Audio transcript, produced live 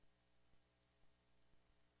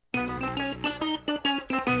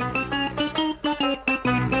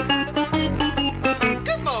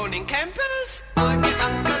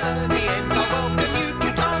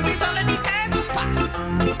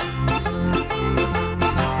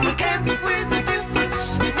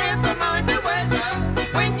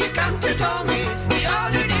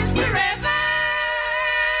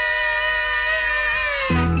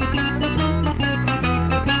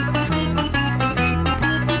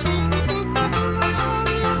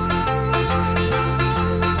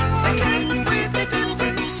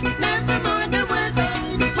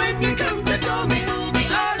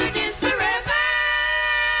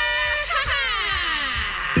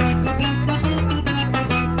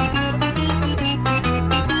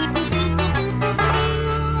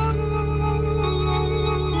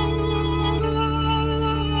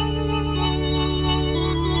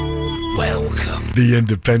The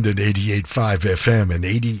independent 88.5 FM and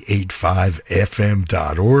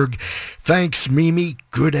 88.5fm.org. Thanks, Mimi.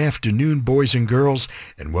 Good afternoon, boys and girls,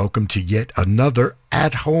 and welcome to yet another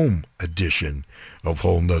at-home edition of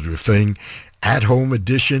Whole Nuther Thing. At-home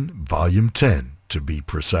edition, Volume 10, to be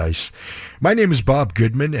precise. My name is Bob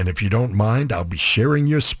Goodman, and if you don't mind, I'll be sharing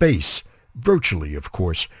your space, virtually, of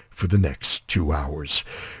course, for the next 2 hours.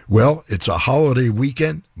 Well, it's a holiday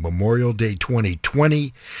weekend, Memorial Day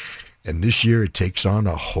 2020, and this year it takes on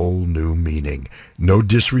a whole new meaning. No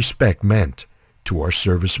disrespect meant to our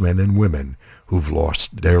servicemen and women who've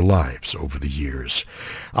lost their lives over the years.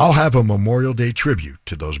 I'll have a Memorial Day tribute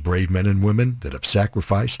to those brave men and women that have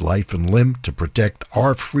sacrificed life and limb to protect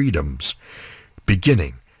our freedoms,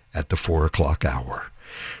 beginning at the 4 o'clock hour.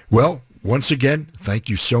 Well, once again, thank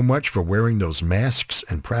you so much for wearing those masks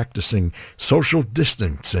and practicing social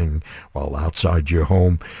distancing while outside your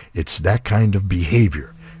home. It's that kind of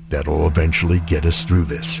behavior that'll eventually get us through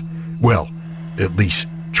this. Well, at least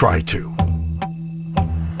try to.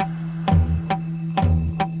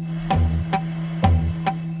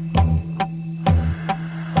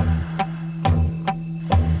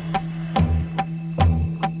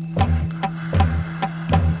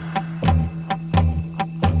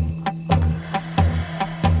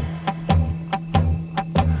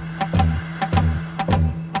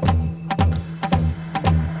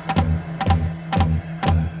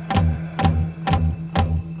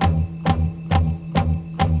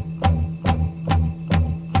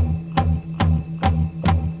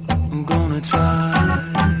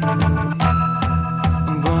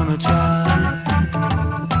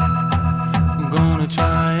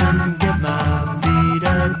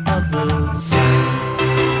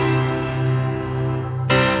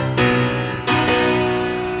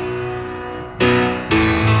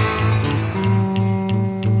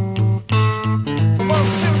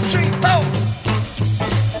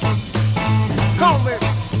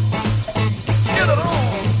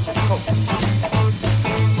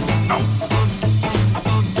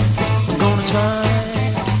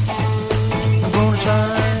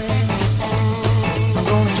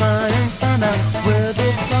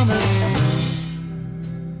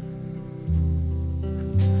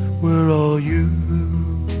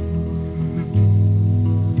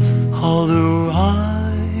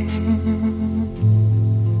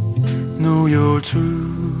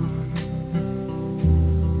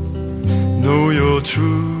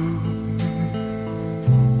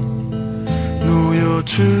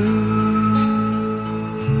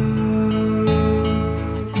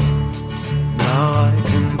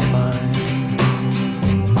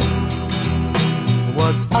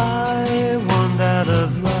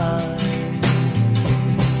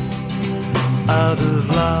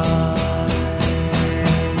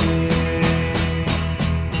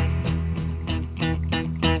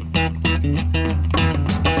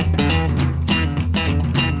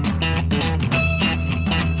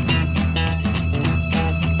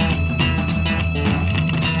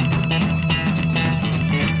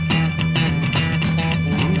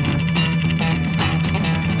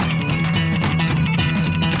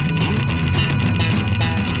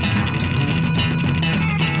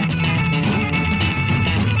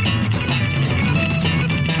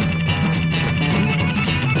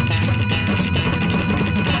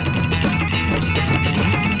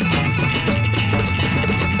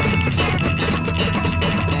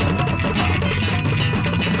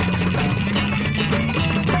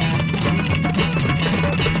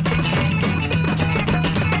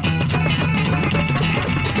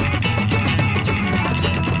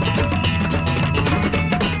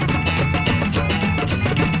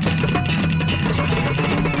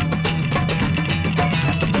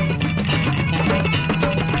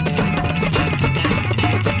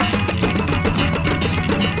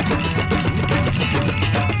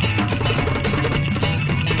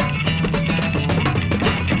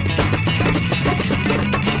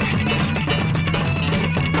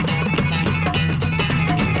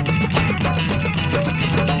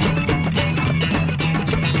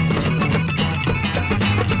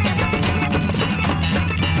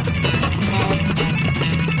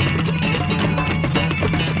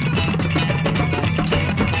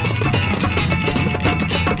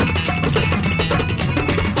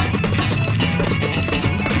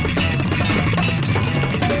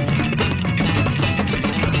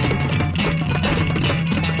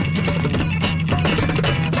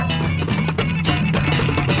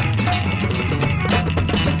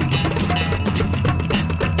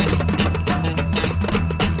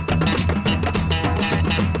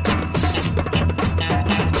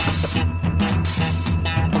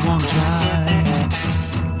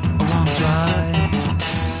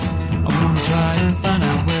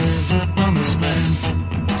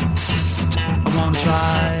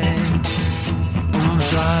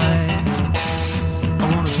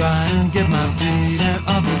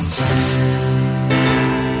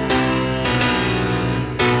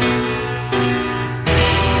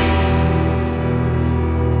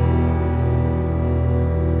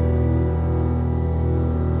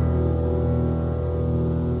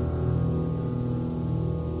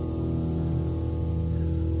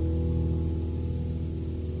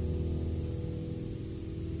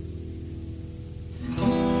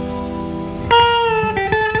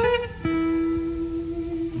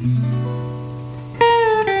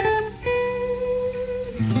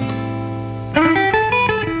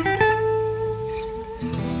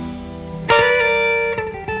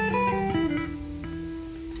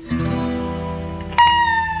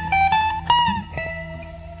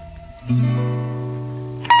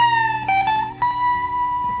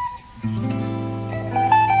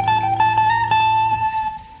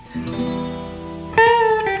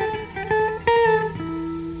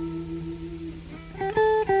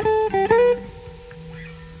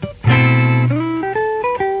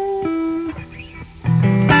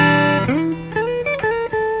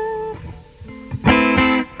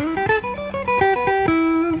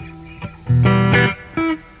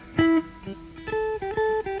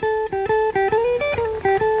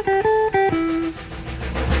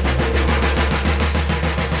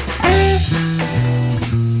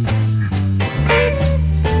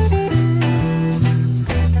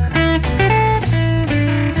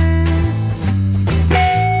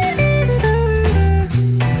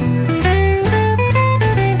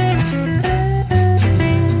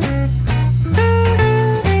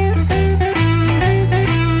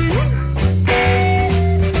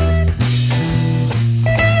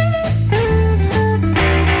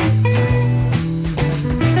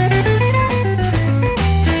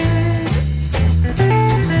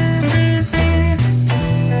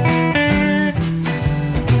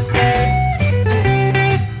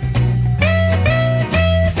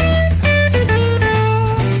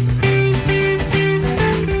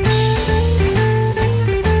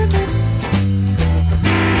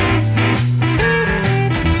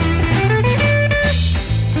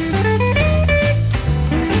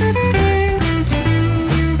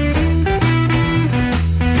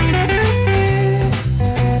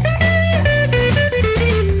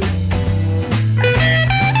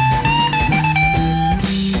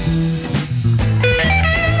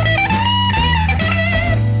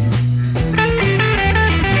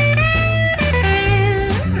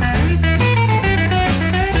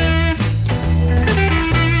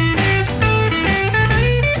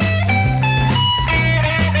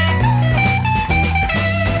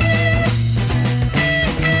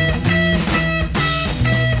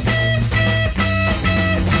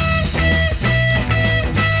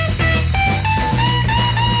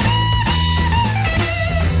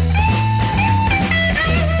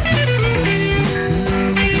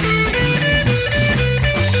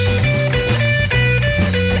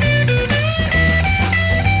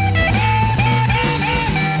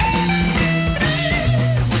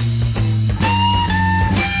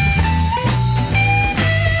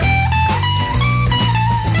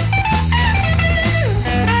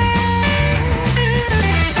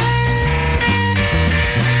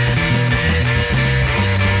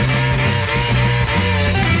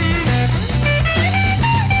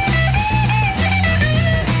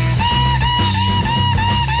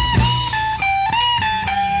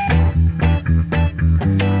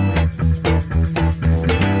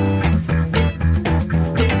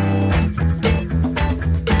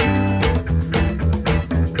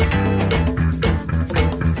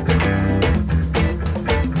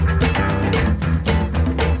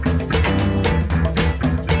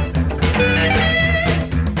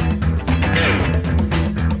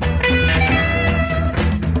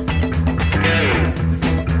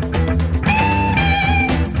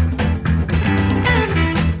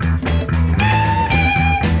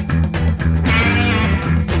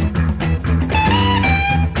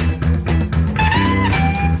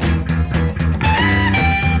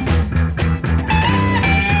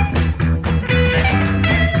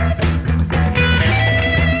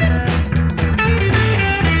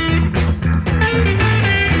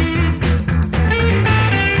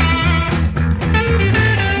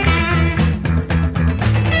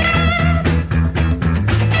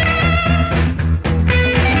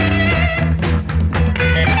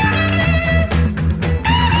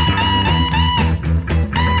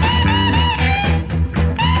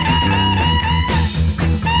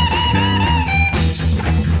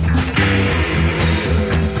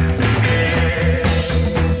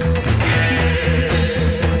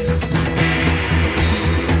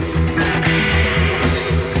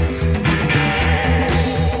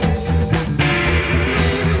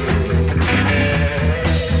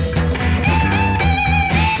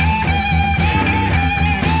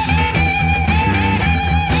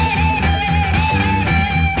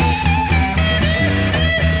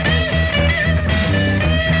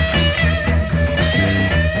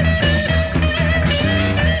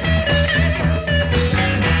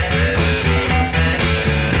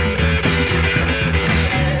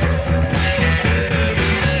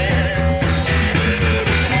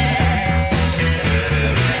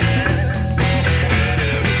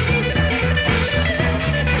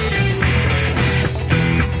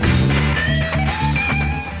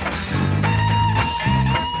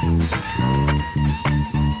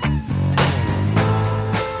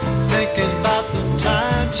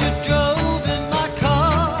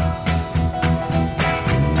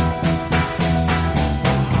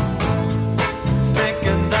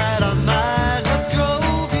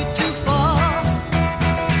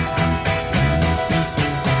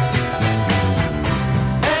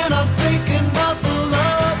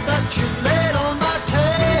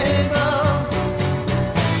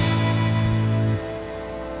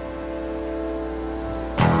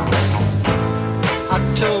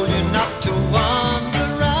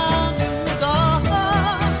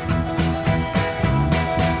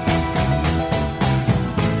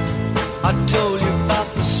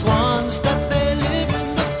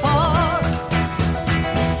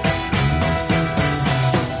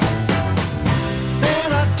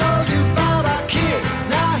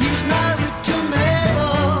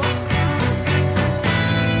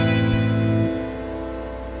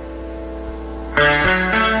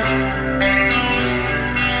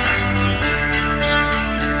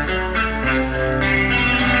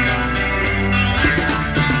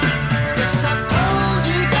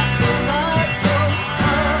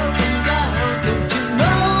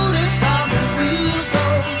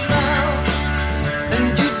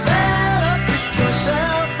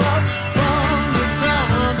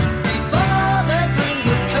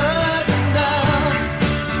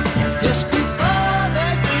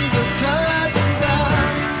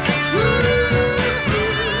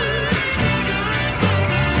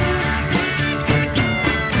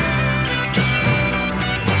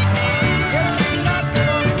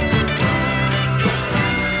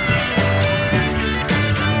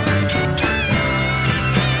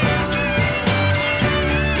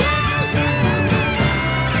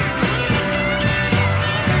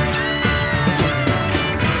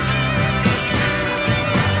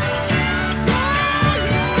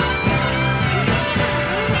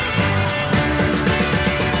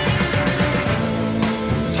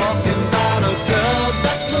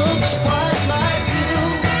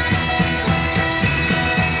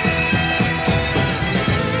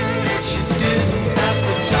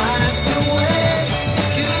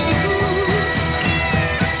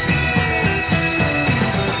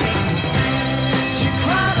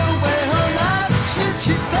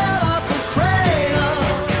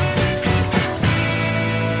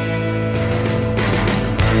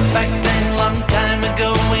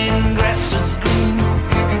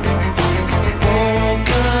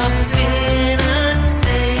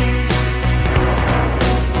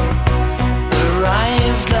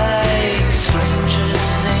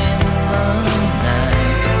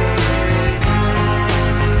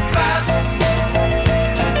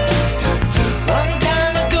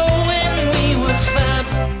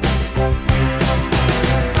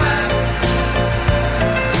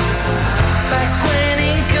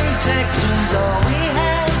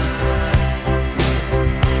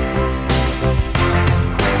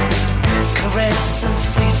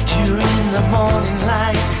 the morning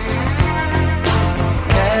light.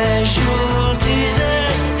 Casualties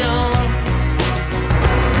at dawn.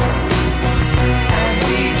 And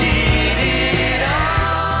we did it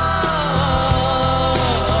all.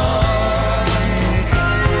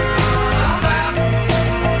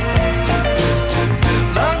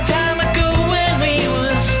 Long time ago when we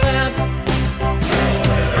was fab.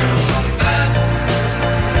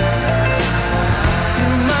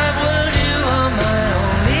 My world, you are my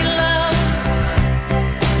only love.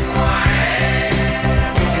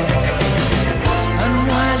 And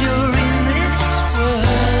while you're in this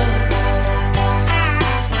world,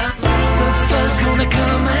 the first gonna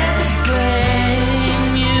come and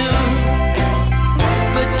claim you.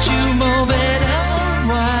 But you know better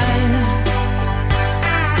wise.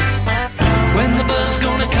 When the bus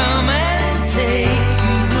gonna come and take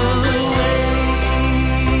you away.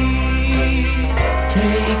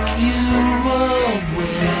 Take you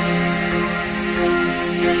away.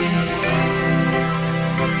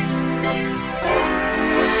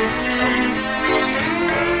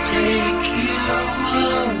 Take you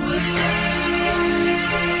away.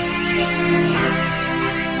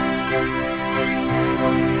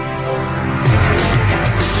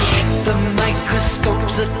 The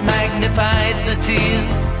microscopes that magnified the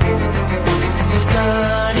tears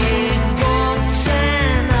studied once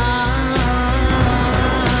and on.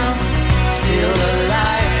 Still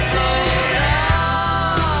alive, Floyd,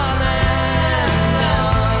 on and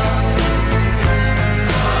on.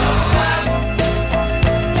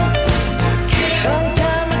 Long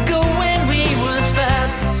time ago when we was fat.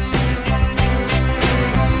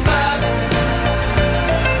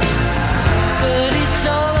 But it's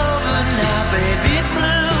all over now, baby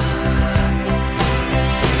blue.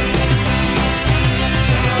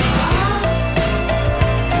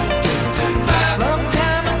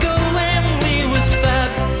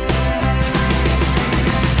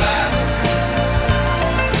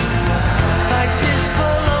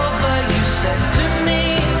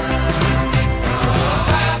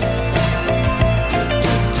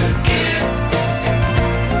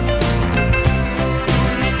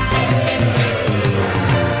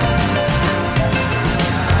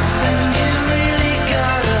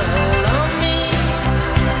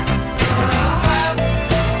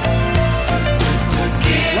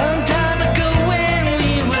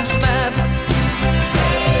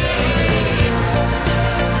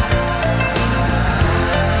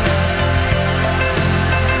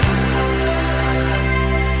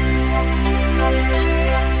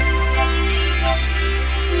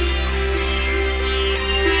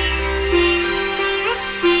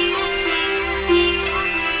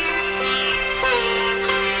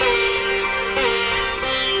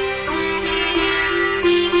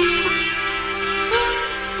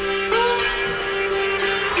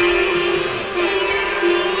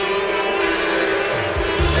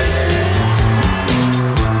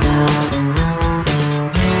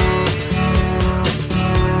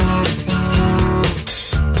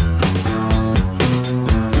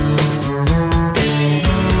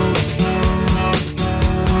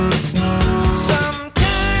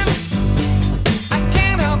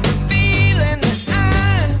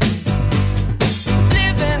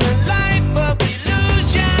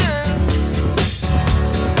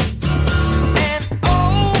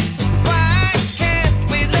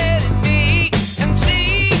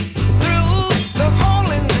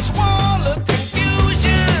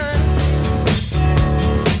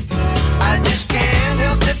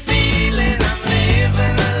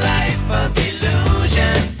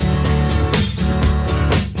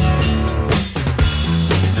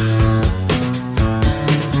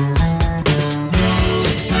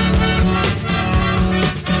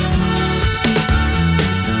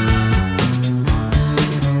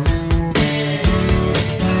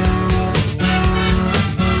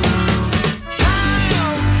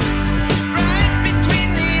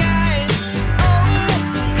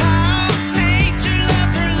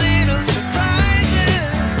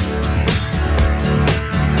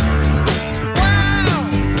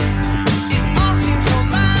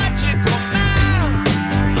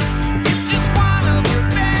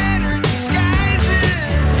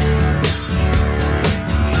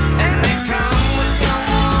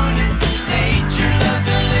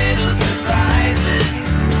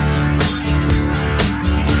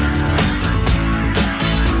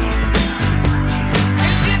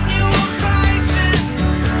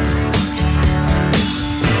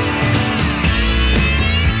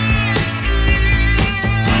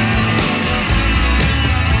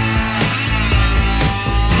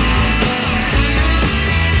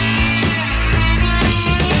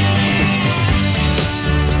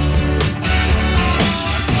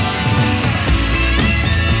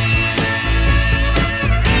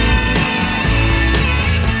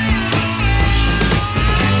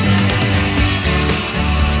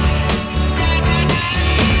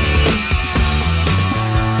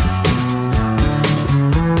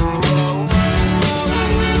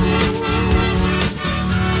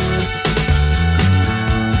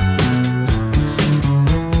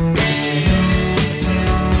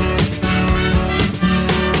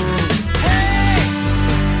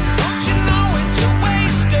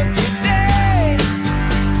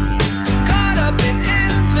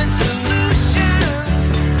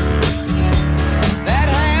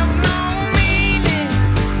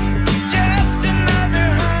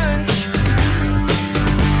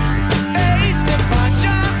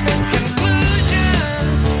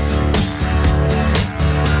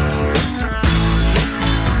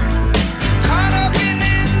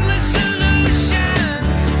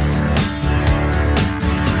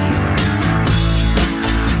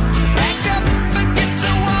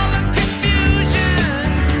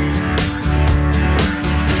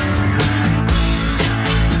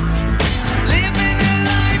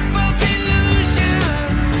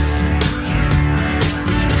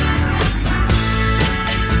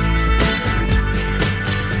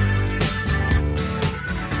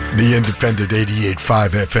 the independent 88.5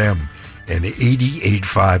 FM and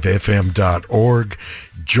 88.5fm.org.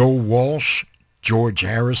 Joe Walsh, George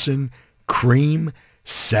Harrison, Cream,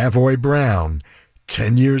 Savoy Brown,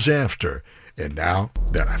 10 years after. And now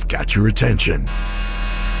that I've got your attention.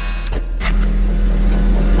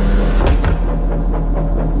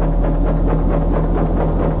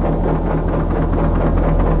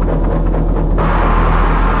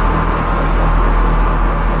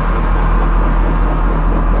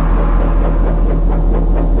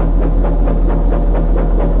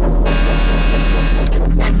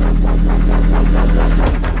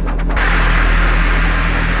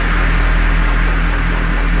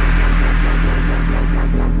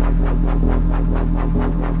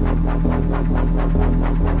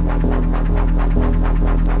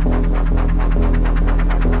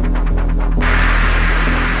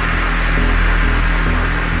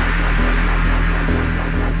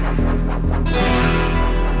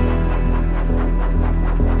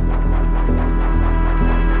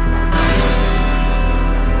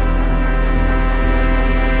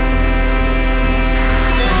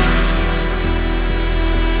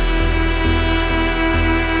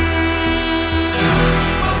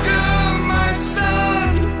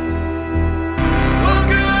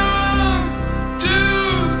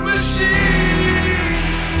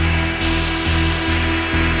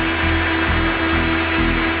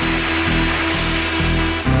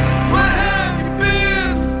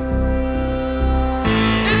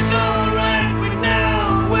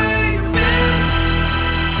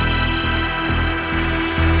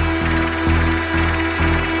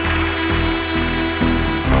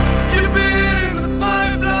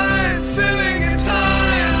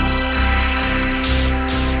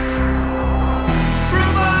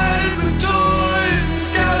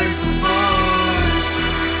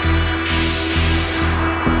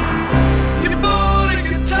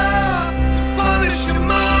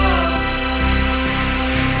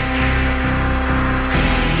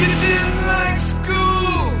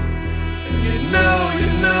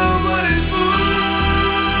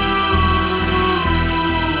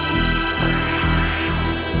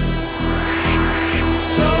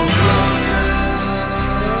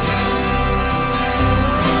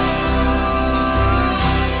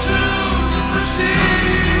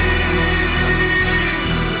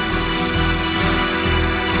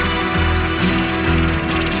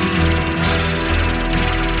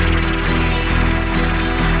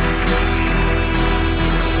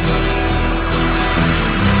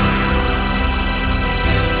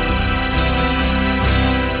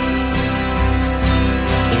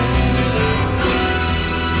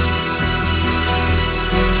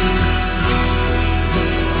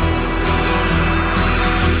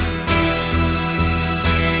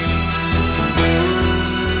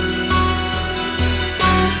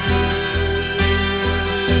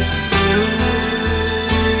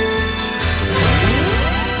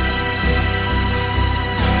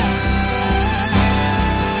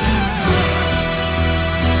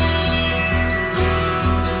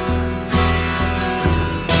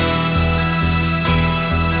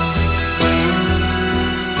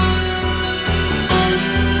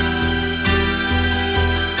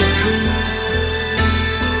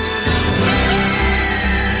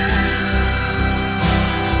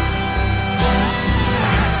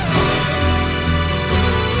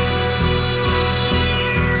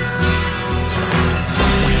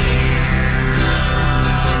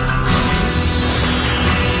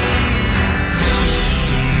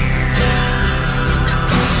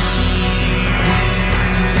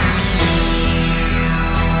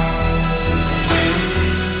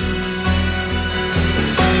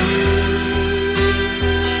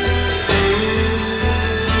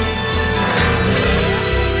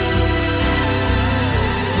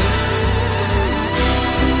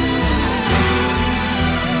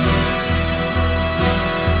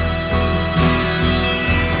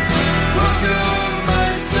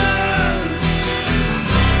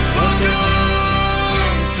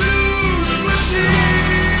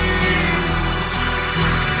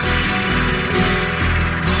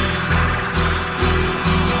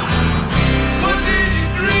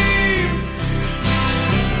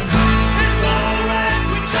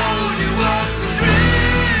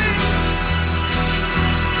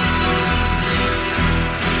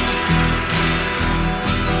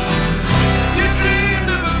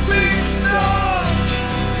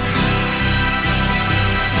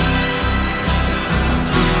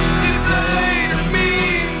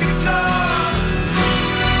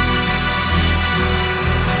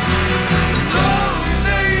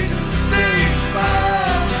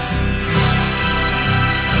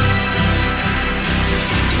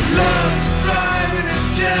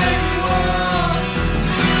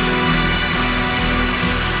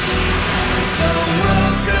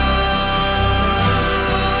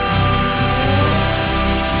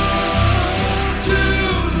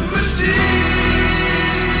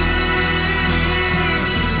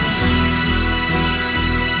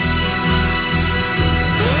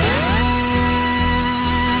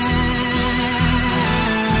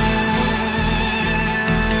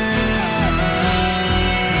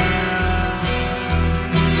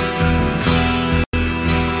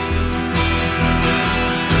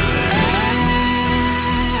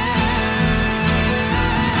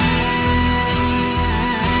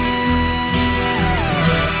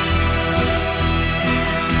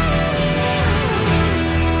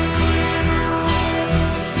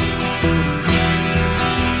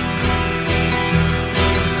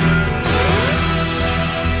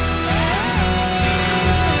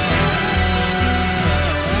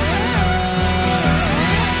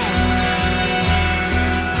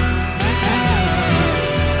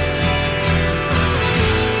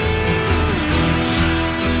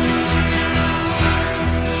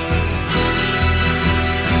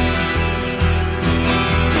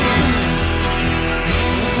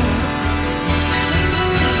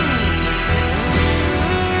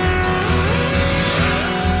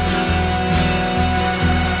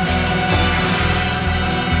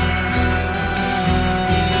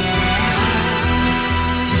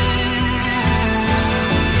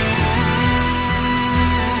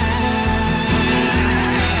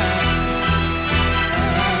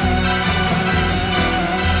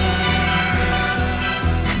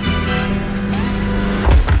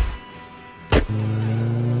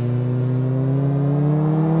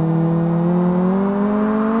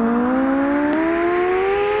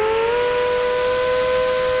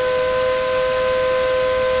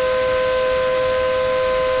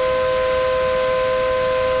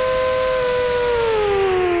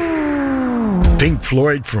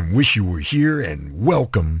 Floyd from Wish You Were Here, and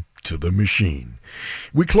welcome to the machine.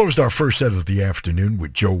 We closed our first set of the afternoon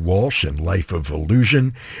with Joe Walsh and Life of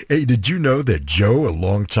Illusion. Hey, did you know that Joe, a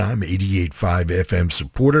longtime 88.5 FM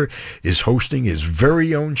supporter, is hosting his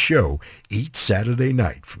very own show each Saturday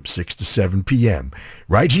night from 6 to 7 p.m.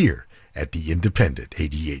 right here at the Independent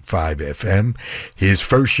 88.5 FM. His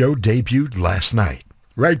first show debuted last night.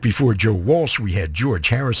 Right before Joe Walsh, we had George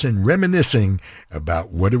Harrison reminiscing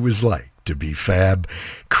about what it was like to be Fab.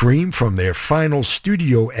 Cream from their final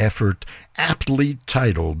studio effort, aptly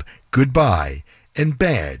titled Goodbye, and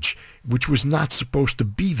Badge, which was not supposed to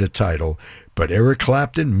be the title, but Eric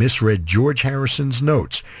Clapton misread George Harrison's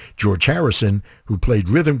notes. George Harrison, who played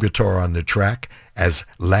rhythm guitar on the track as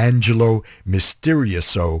L'Angelo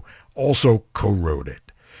Misterioso, also co-wrote it.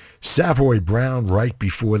 Savoy Brown right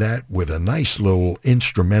before that with a nice little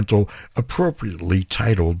instrumental appropriately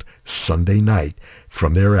titled Sunday Night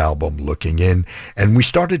from their album Looking In. And we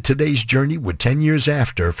started today's journey with 10 Years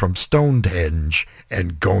After from Stonehenge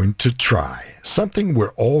and Going to Try, something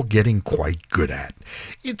we're all getting quite good at.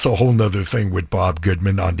 It's a whole nother thing with Bob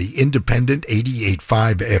Goodman on the Independent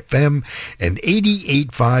 88.5 FM and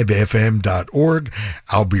 88.5fm.org.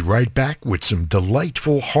 I'll be right back with some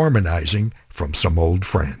delightful harmonizing from some old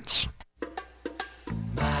friends.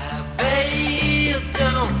 My babe,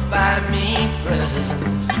 don't buy me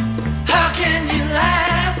presents. How can you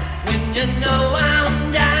laugh when you know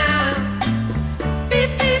I'm down? Beep,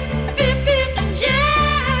 beep, beep, beep,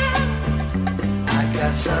 yeah. I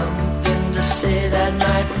got something to say that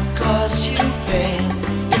might cause you pain.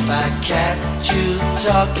 If I catch you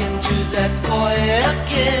talking to that boy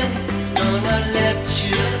again, gonna let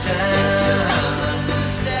you down.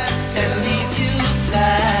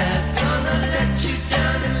 Gonna let you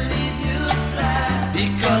down and leave you flat.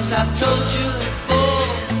 Because I've told you before,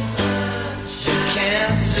 you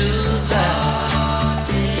can't do that.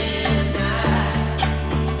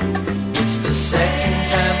 It's the second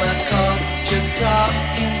time I caught you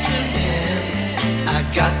talking to him. I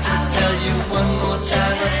got to tell you one more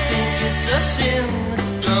time, I think it's a sin.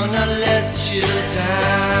 Gonna let you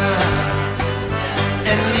down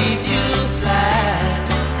and leave you flat.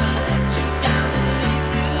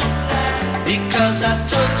 Because I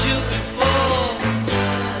told you before,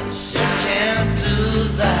 you can't do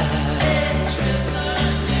that.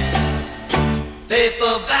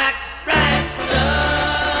 Paperback writer,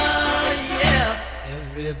 yeah.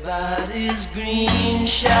 Everybody's green,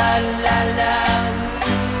 sha-la-la, ooh.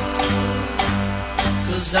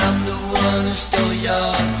 'Cause I'm the one who stole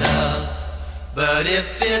your love. But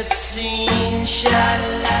if it's seen,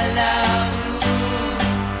 sha-la-la, ooh,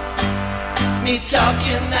 me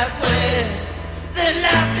talking that way, they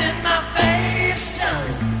laugh in my face. So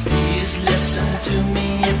please listen to me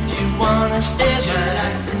if you wanna stay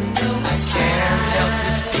right. I can't help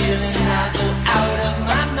this feeling, I go out of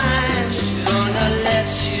my mind. Gonna let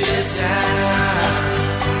you down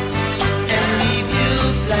and leave you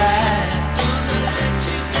flat. Gonna let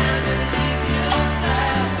you down and leave you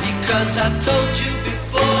flat. Because I told you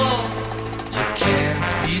before, you can't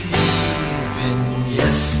believe in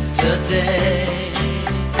yesterday.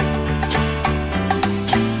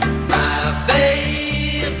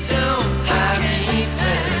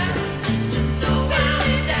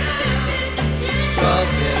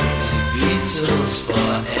 Beatles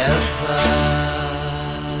forever.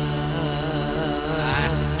 I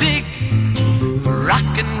dig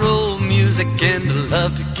rock and roll music and I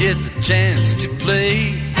love to get the chance to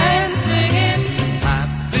play and sing it. I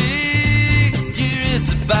figure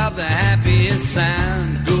it's about the happiest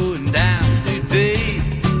sound going down today.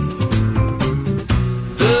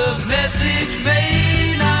 The message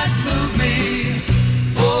may not move me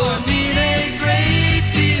or mean a great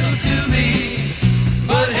deal to me,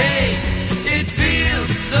 but hey, it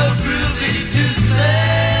feels so groovy to say.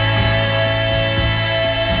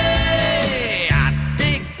 I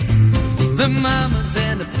dig the mamas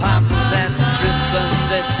and the papas at the Trip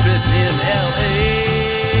Sunset Strip in L.A.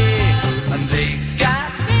 And they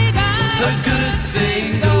got a good thing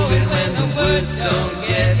going when the words don't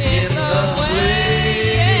get in the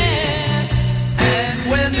way. And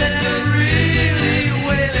when they're really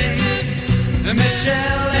wailing,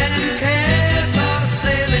 Michelle and Cass are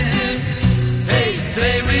sailing. Hey,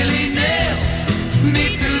 they really nail me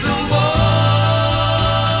to the wall,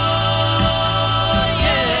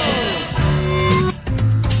 yeah.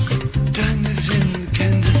 Deine Wind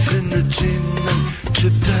kennt findet Jim and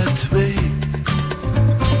tripped that way.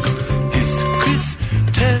 His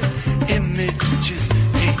crystal images,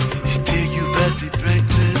 hey, he tell you about the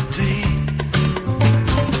brighter day.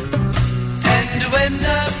 And when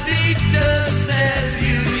the Beatles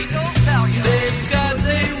tell you they've got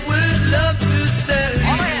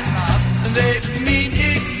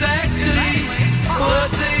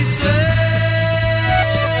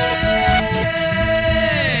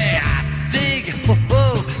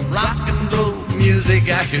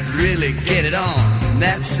could really get it on in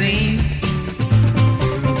that scene.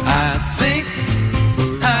 I think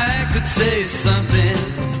I could say something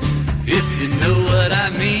if you know what I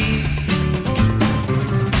mean.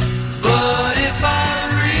 But if I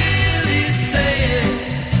really say it,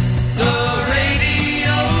 the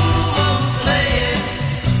radio won't play it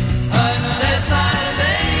unless I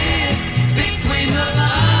lay it between the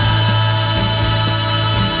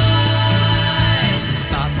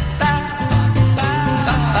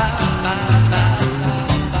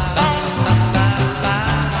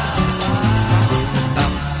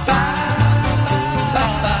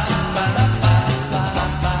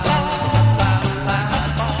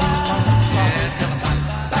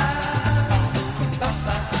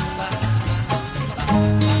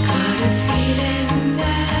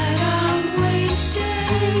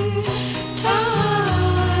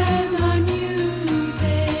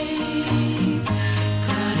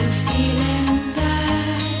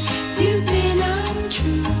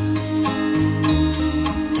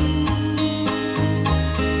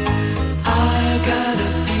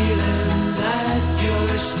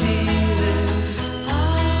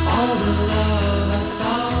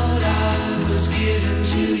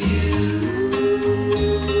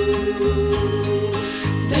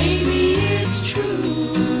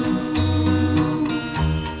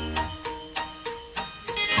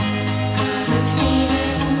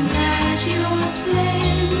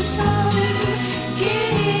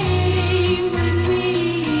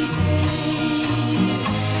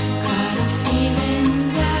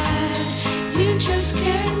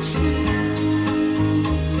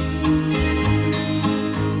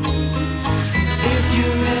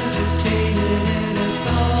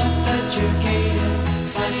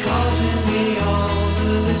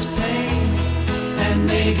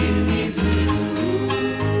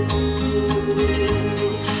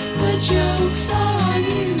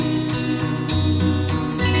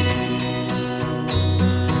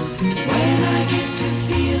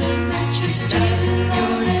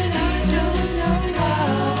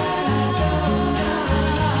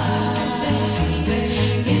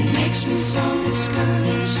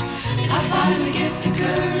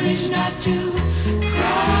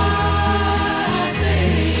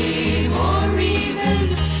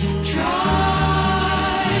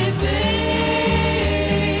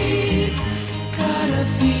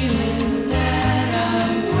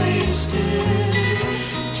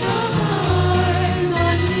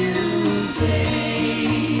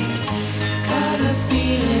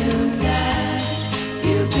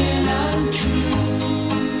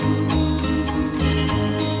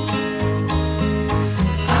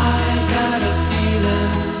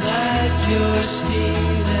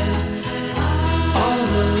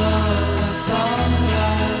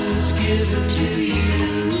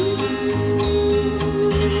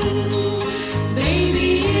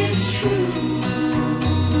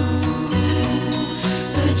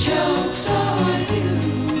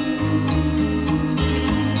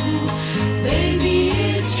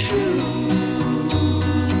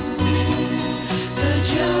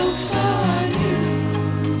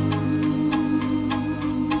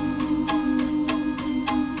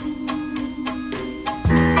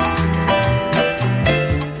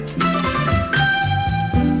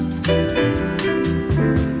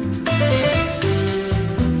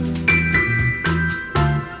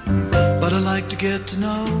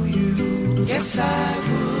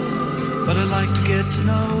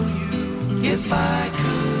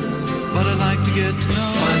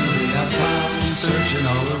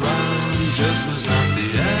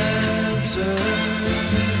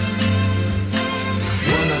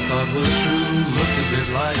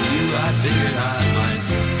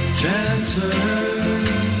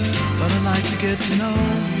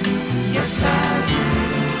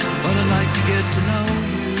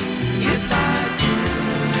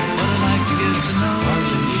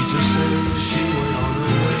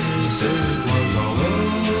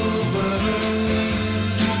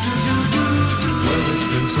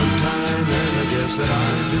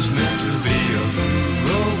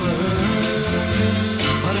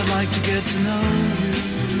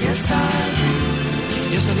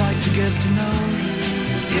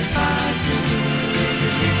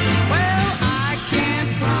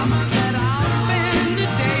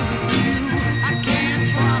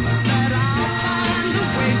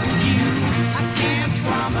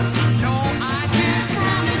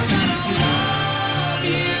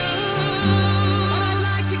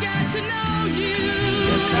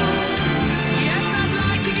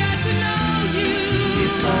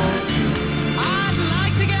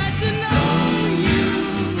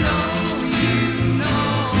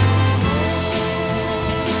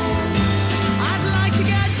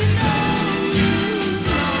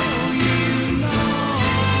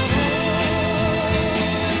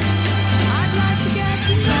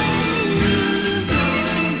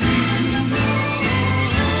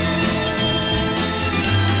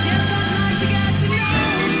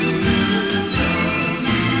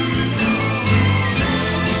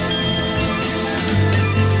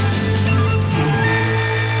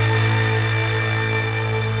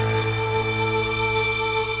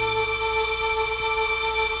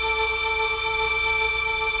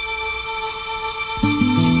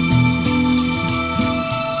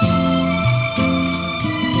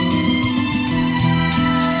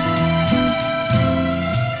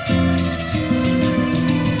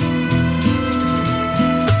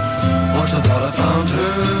Once I thought I found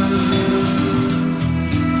her,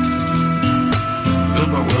 built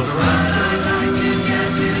my world around her. I'd like to get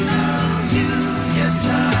to know you, yes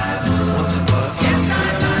I would. Once I thought I found yes, her,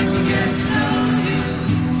 I'd like to get to know you,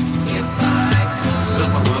 if I could.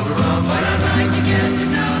 Built my world around her. But I'd like to get to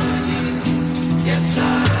know you, yes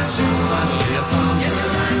I would. Finally I found her. Yes,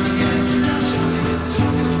 I'd like to get to know you,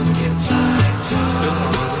 if I could. Built my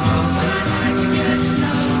world around her. But I'd like to get to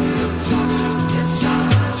know you, yes I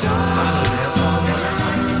would. Finally I found her. Yes, I'd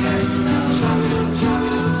like to get to know you,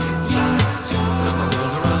 if I could. Built my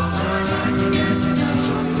world around her. But I'd like to get to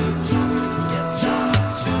know you, yes I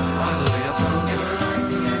would. Finally I found her. Yes, I'd like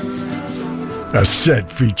to get to know you. A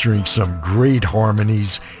set featuring some great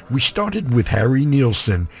harmonies. We started with Harry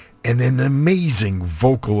Nilsson and an amazing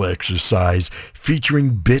vocal exercise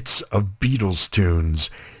featuring bits of Beatles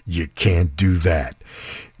tunes. You can't do that.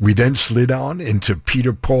 We then slid on into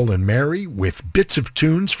Peter, Paul, and Mary with bits of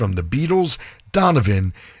tunes from the Beatles,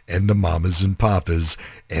 Donovan, and the Mamas and Papas.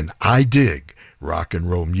 And I dig rock and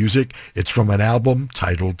roll music. It's from an album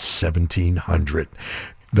titled 1700.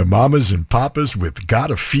 The Mamas and Papas with Got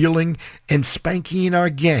a Feeling, and Spanky and Our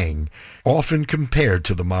Gang, often compared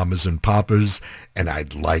to the Mamas and Papas, and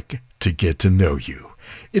I'd like to get to know you.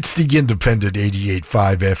 It's the independent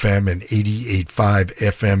 88.5 FM and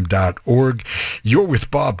 88.5fm.org. You're with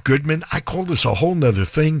Bob Goodman. I call this a whole nother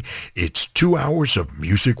thing. It's 2 hours of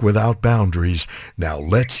music without boundaries. Now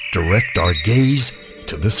let's direct our gaze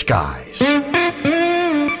to the skies.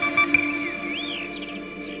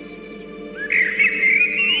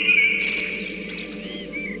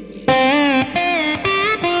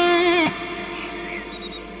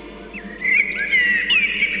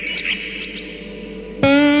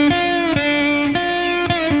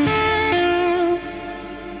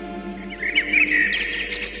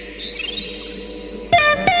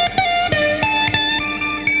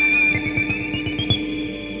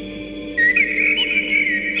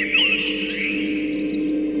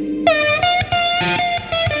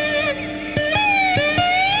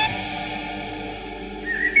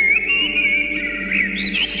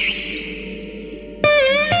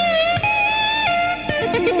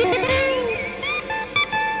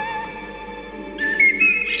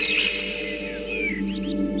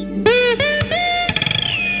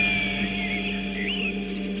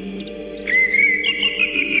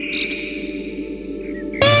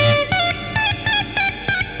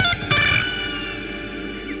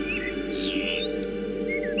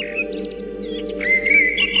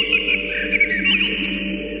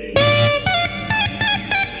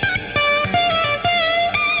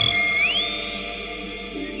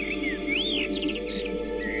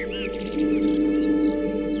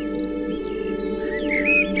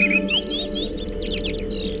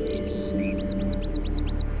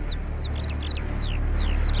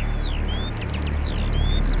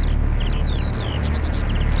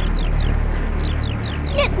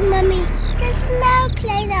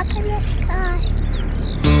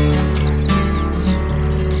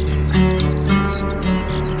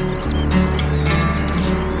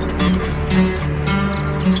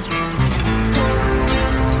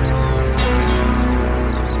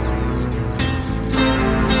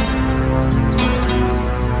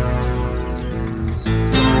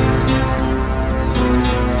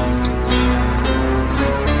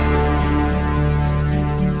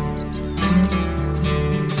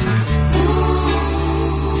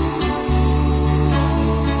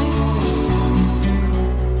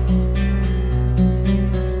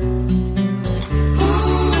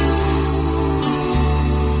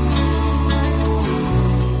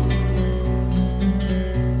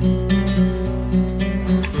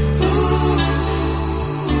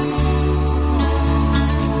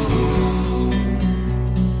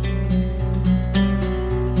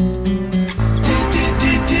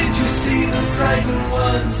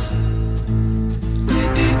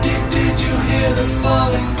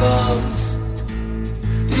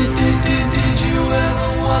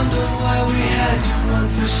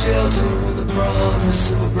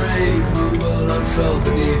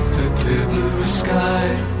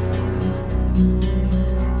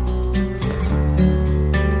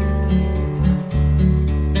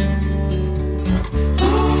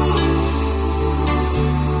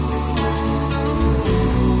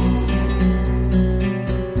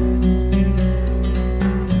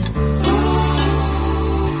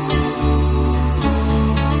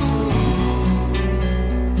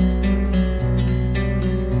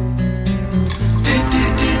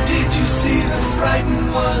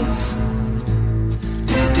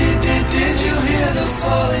 Did you hear the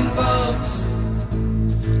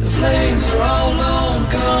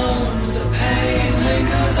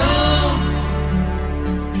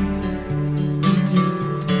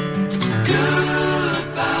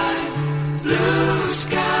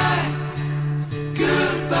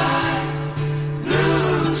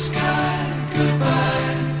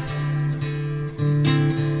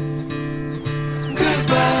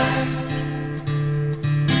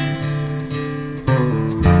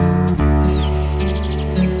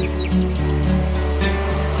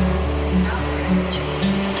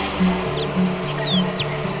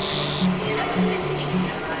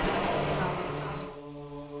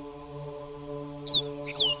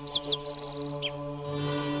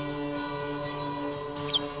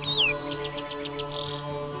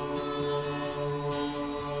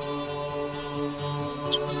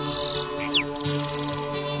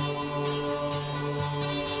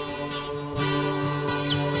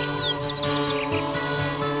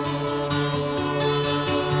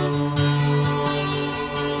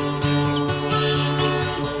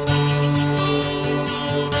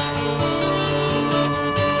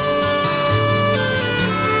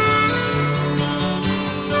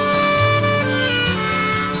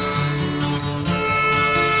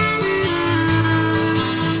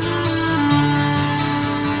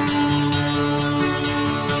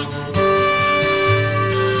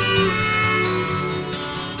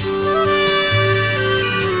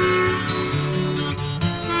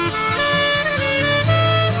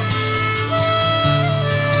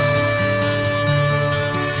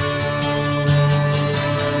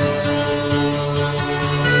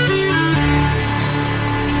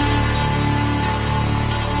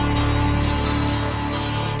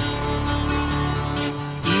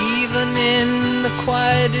the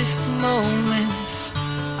quietest moments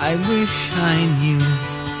I wish I knew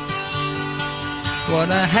what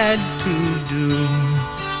I had to do.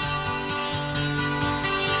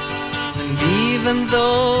 And even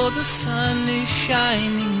though the sun is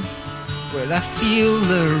shining, well, I feel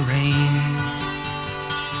the rain.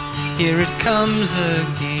 Here it comes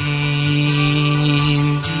again,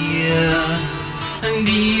 dear. And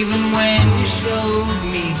even when you showed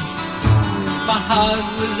me, my heart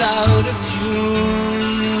was out of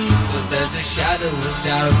tune. For there's a shadow of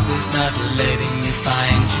doubt was not letting me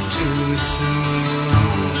find you too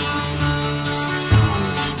soon.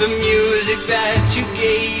 The music that you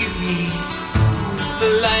gave me,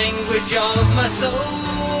 the language of my soul.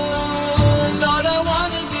 Lord, I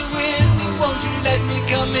wanna be with you, won't you let me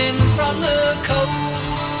come in from the cold?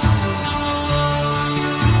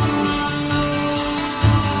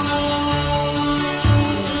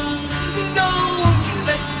 Don't you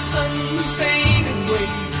let the sun fade away.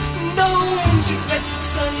 Don't you let the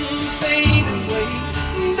sun fade away.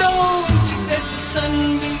 Don't you let the sun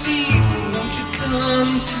believe me, won't you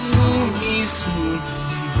come to me soon?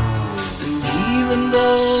 And even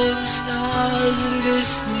though the stars are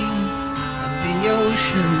listening, the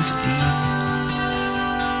ocean's deep,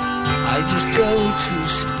 I just go to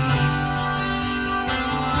sleep.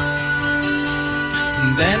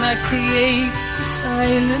 And then I create the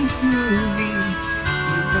silent movie,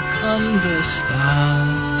 you become the star.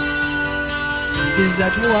 Is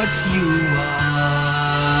that what you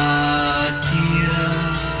are, dear?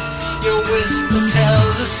 Your whisper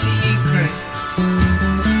tells a secret,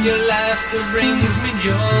 your laughter brings me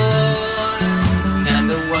joy,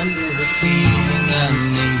 and a wonder of feeling I'm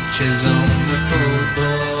nature's own little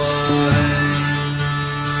boy.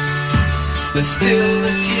 But still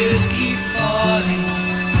the tears keep falling,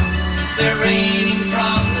 they're raining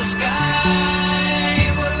from the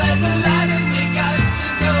sky. Well, there's a lot of me got to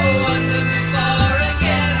go under before I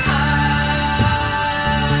get high.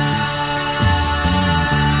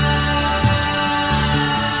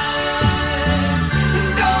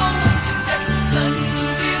 Don't you let the sun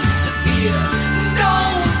disappear.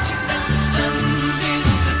 Don't you let the sun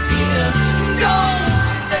disappear. Don't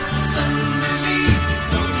you let the sun believe.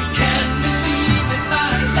 No, you can't believe in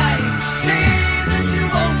my life. Say that you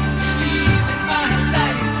won't believe in my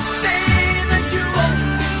life. Say that you won't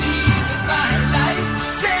believe in my life.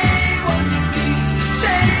 Say, won't you please?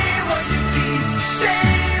 Say, won't you please? Say,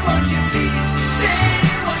 won't you please? Say,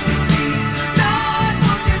 won't you please? Lord,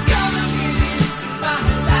 won't you come and get into my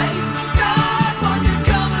life? God, won't you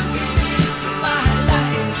come and get into my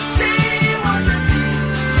life? Say, won't you please?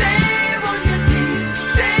 Say, won't you please?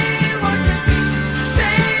 Say, won't you please?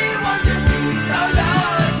 Say, won't you please? Oh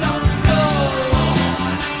Lord, no, no.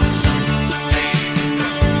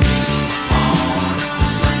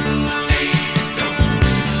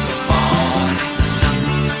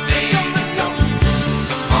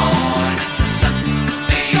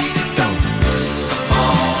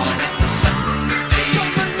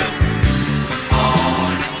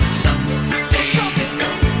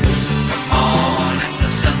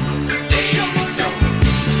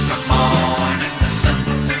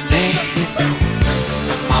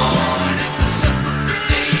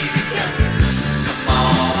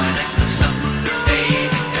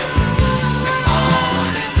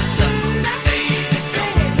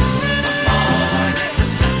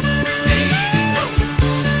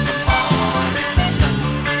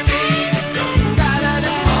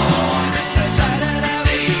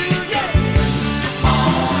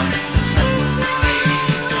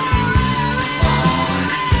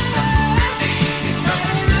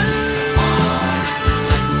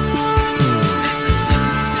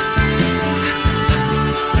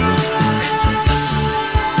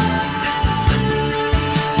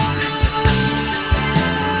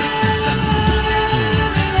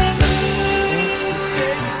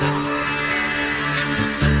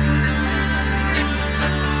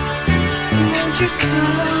 Won't you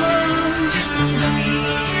come to me?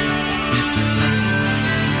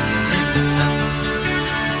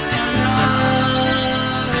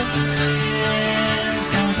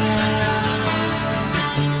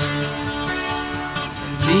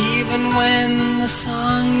 And even when the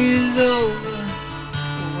song is over,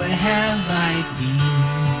 where have I been?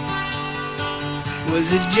 Was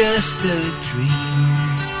it just a dream?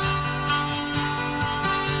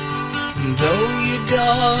 And though your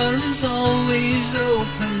door is always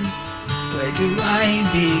open, where do I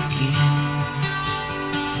begin?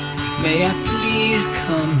 May I please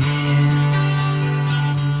come in,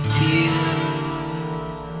 dear?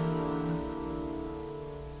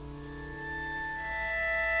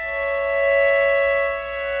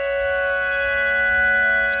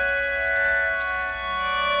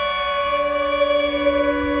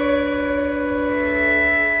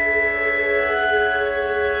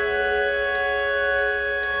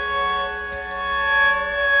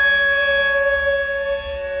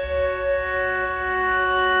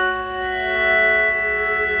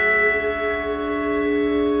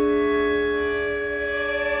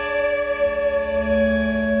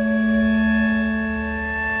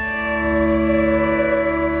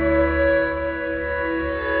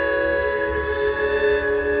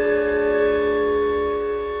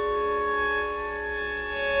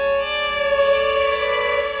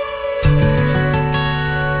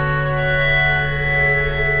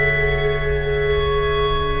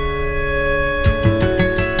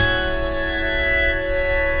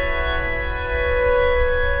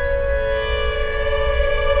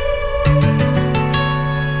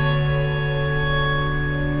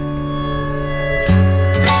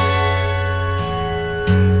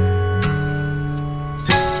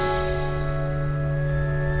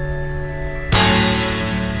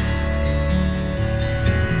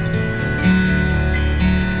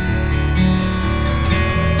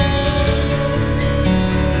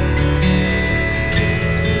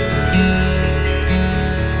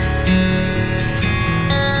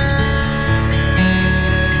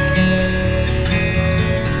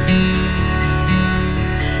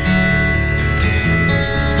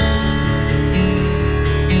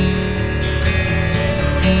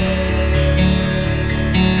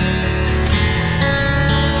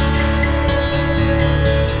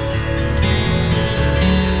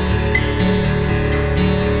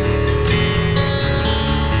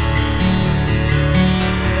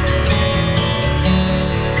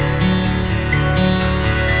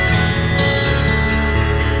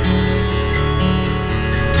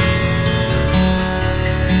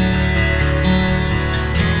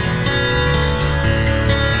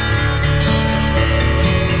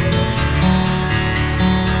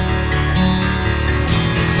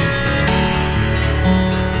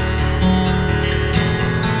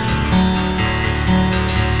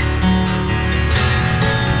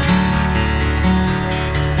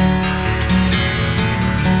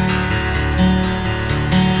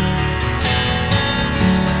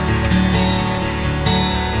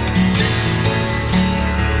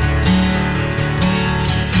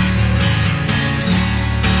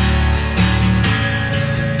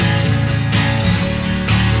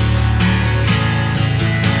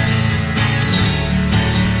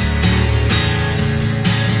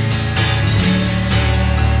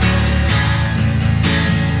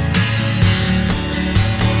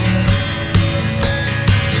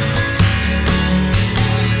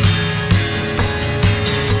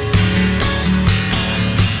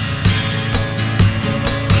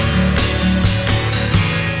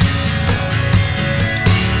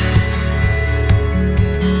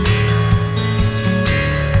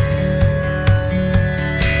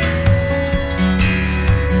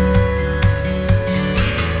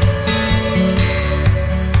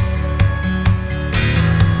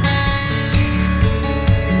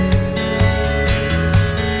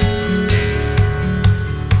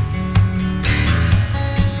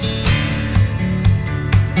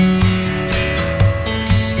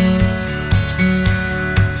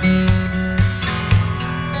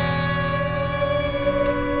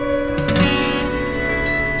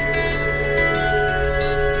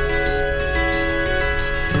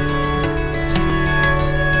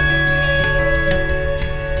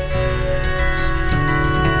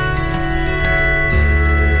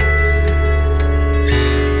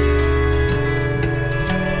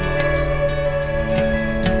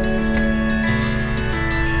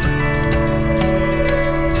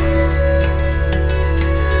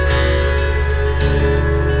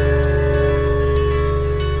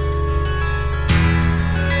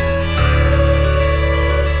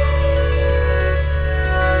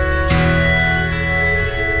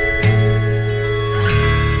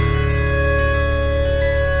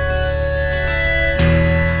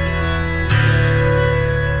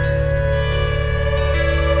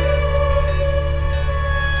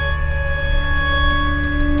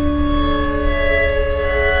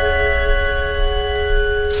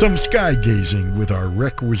 Some sky gazing with our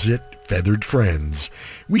requisite feathered friends.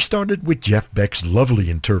 We started with Jeff Beck's lovely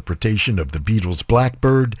interpretation of the Beatles'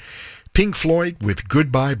 Blackbird, Pink Floyd with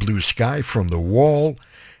Goodbye Blue Sky from The Wall,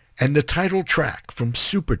 and the title track from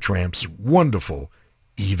Supertramp's wonderful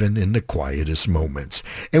Even in the Quietest Moments.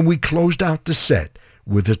 And we closed out the set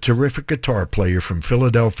with a terrific guitar player from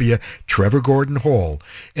Philadelphia, Trevor Gordon Hall,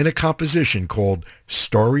 in a composition called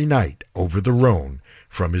Starry Night Over the Rhone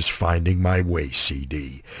from his Finding My Way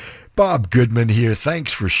CD. Bob Goodman here.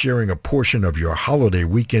 Thanks for sharing a portion of your holiday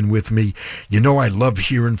weekend with me. You know I love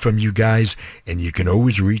hearing from you guys, and you can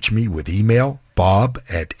always reach me with email,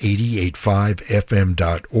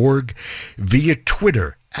 bob@885fm.org, via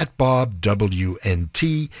Twitter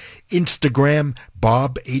 @BobWNT, Instagram,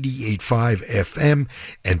 Bob885FM,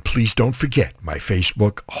 and please don't forget my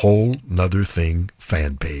Facebook Whole Nuther Thing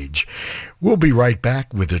fan page. We'll be right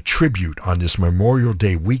back with a tribute on this Memorial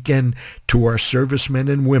Day weekend to our servicemen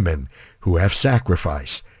and women who have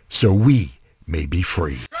sacrificed so we may be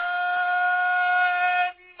free.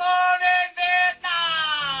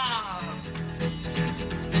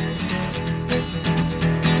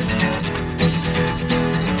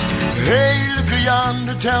 Hey, look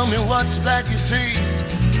yonder, tell me what's that you see?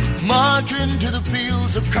 Marching to the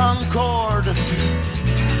fields of Concord.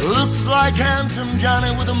 Looks like handsome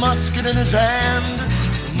Johnny with a musket in his hand,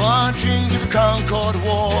 marching to the Concord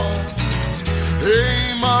War.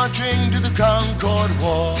 Hey, marching to the Concord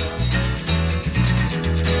War.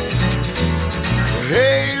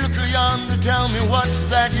 Hey, look yonder, tell me what's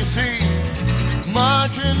that you see?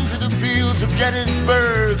 Marching to the fields of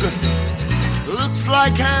Gettysburg. Looks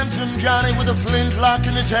like handsome Johnny with a flintlock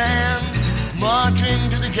in his hand, marching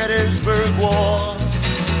to the Gettysburg War.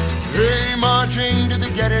 Hey, marching to the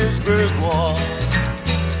Gettysburg War.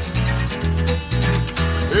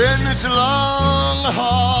 And it's a long,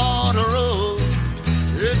 hard road.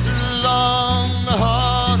 It's a long,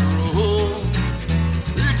 hard road.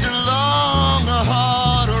 It's a long,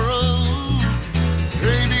 hard road.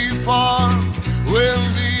 Hey, before we'll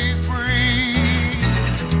be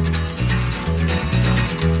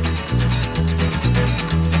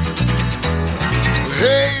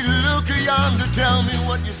Hey, look yonder, tell me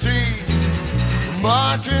what you see.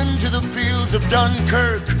 Marching to the fields of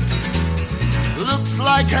Dunkirk. Looks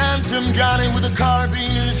like handsome Johnny with a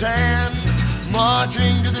carbine in his hand,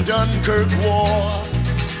 marching to the Dunkirk War.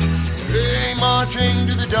 Hey, marching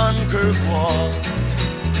to the Dunkirk War.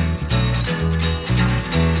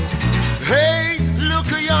 Hey, look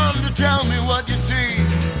yonder, tell me what you see.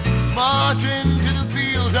 Marching to the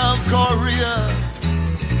fields of Korea.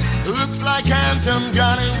 Looks like handsome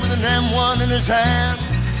Johnny with an M1 in his hand,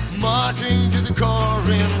 marching to the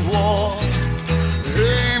Korean War.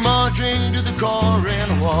 Hey, marching to the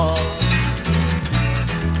Korean War.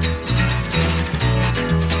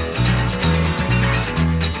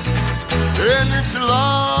 And it's a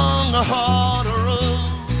long, hard road.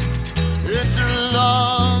 It's a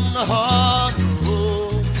long, hard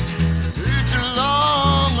road. It's a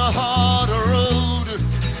long, hard road.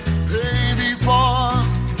 Hey, before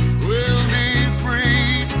we'll be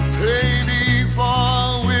free. Hey,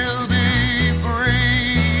 before we'll be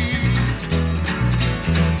free.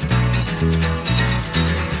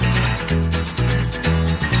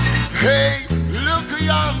 Hey, look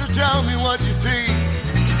yonder, tell me what you see.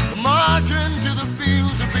 Marching to the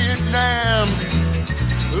fields of Vietnam.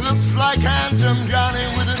 Looks like handsome Johnny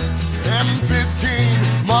with an M15,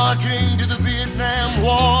 marching to the Vietnam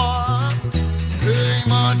War. Hey,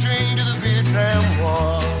 marching to the Vietnam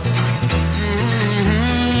War.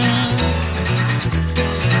 Mm-hmm.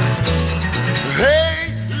 Hey,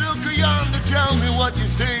 look yonder, tell me what you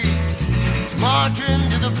see. Marching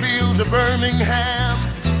to the fields of Birmingham.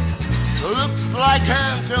 Looks like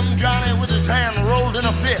handsome Johnny with his hand rolled in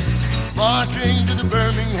a fist, marching to the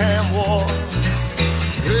Birmingham War.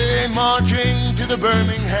 Hey, marching to the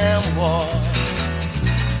Birmingham War.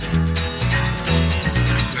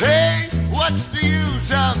 Hey, what's the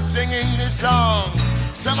use of singing this song?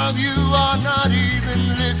 Some of you are not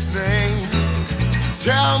even listening.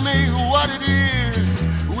 Tell me what it is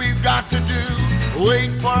we've got to do.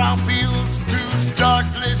 Wait for our fields to start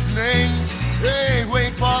listening. Hey,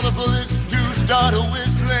 wait for the bullets to start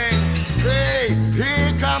whistling. Hey,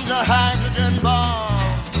 here comes a hydrogen bomb.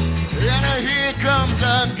 And here comes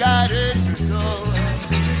a guided missile.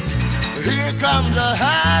 Here comes a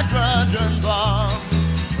hydrogen bomb.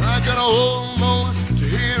 I can almost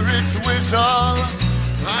hear its whistle.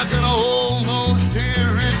 I can almost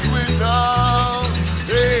hear its whistle.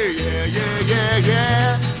 Hey, yeah, yeah, yeah,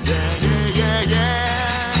 yeah. Yeah, yeah, yeah, yeah.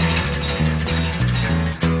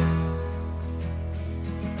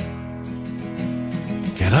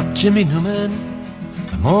 Get up, Jimmy Newman,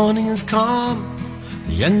 the morning is calm.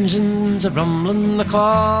 The engines are rumbling, the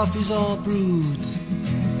coffee's all brewed.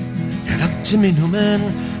 Get up, Jimmy Newman,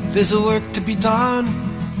 there's a work to be done.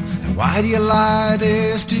 And why do you lie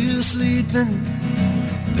there still sleeping?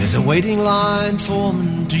 There's a waiting line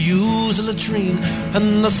foreman to use a latrine,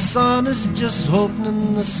 and the sun is just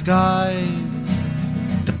opening the skies.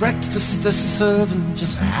 The breakfast they're serving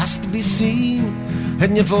just has to be seen,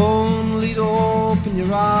 and you've only to open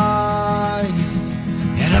your eyes.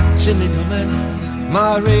 Get up, Jimmy Newman,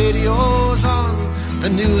 my radio's on. The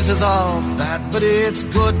news is all bad, but it's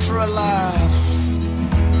good for a laugh.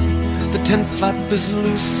 The tent flap is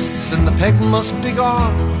loose and the peg must be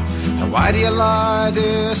gone. And why do you lie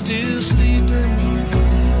there still sleeping?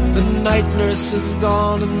 The night nurse is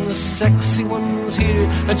gone and the sexy one's here,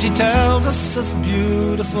 and she tells us such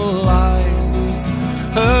beautiful lies.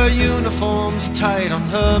 Her uniform's tight on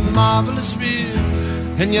her marvelous rear,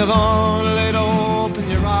 and you've only to open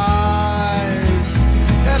your eyes.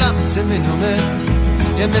 Get up, Jimmy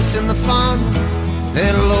Newman, you're missing the fun.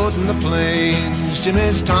 They're loading the planes, Jimmy,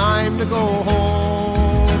 it's time to go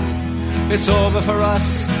home. It's over for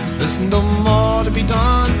us, there's no more to be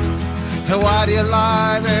done. Why do you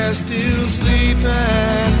lie there still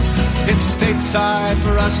sleeping? It's stateside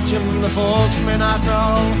for us, Jim, the folks may not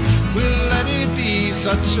know. We'll let it be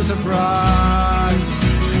such a surprise.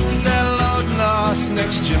 They're loading us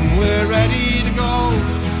next, Jim, we're ready to go,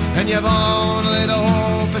 and you've only to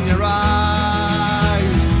open your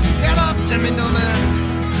eyes. Get up, Jimmy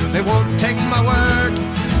Newman, they won't take my word.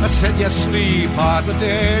 I said you sleep hard, but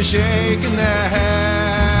they're shaking their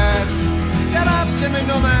heads. Get up, Jimmy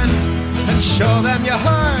Newman, and show them you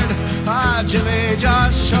heard. Ah, Jimmy,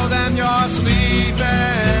 just show them you're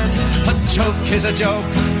sleeping. A joke is a joke,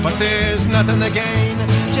 but there's nothing to gain.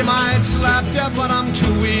 Jim might slap you, but I'm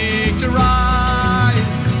too weak to rise.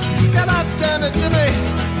 Get up, damn it, Jimmy,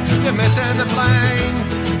 you're missing the plane,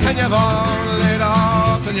 and you've only to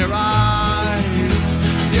open your eyes.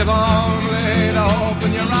 You've only to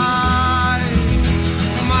open your eyes.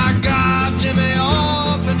 My God, Jimmy,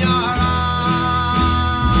 open your eyes.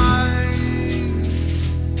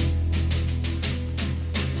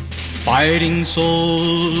 Fighting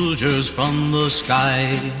soldiers from the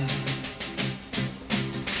sky,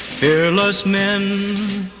 fearless men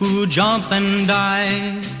who jump and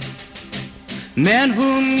die, men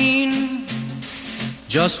who mean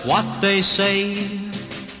just what they say,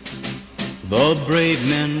 the brave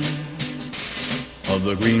men of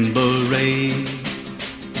the Green Beret,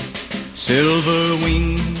 silver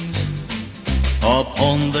wings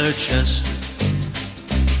upon their chest.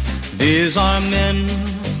 These are men,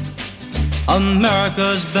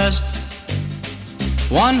 America's best.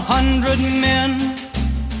 100 men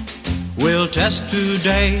will test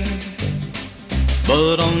today,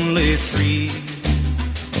 but only 3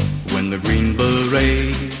 win the Green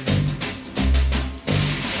Beret.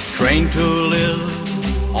 Trained to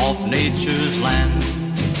live off nature's land,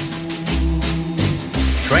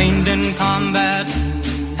 trained in combat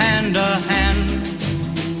hand to hand,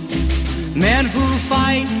 men who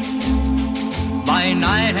fight by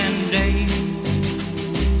night and day,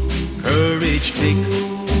 courage take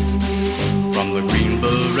from the Green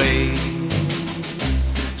Beret,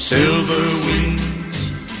 silver wings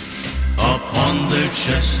upon their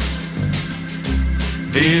chest.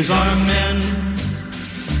 These are men,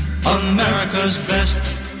 America's best.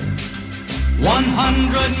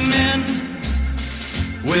 100 men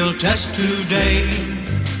will test today,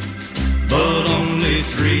 but only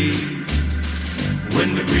 3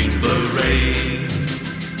 win the Green Beret.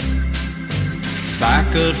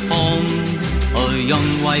 Back at home, a young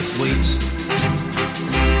wife waits.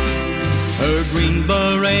 Her Green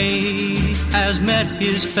Beret has met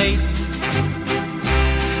his fate.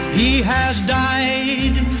 He has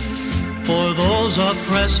died for those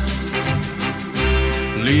oppressed,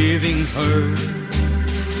 leaving her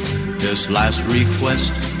this last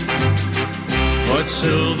request. Put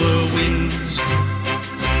silver wings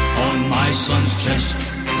on my son's chest.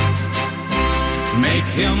 Make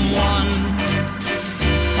him one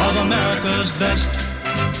of America's best.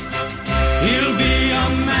 He'll be a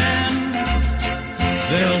man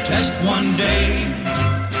they'll test one day.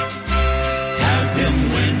 Have him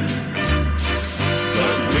win the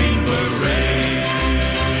Green Beret.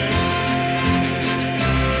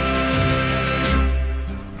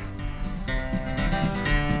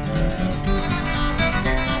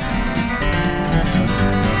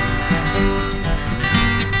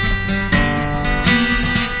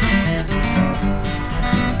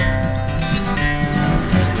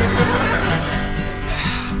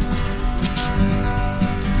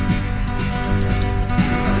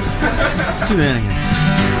 Let's do that again.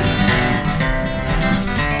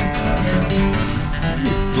 Can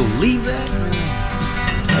you believe that?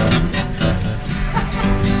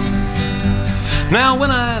 Now when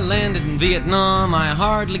I landed in Vietnam, I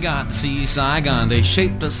hardly got to see Saigon. They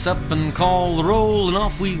shaped us up and called the roll, and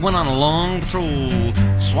off we went on a long patrol,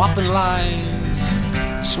 swapping lies,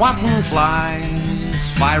 swatting flies,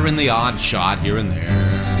 firing the odd shot here and there.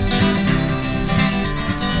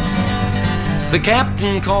 The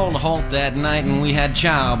captain called a halt that night, and we had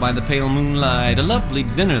chow by the pale moonlight. A lovely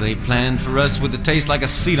dinner they planned for us with a taste like a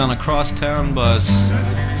seat on a crosstown bus.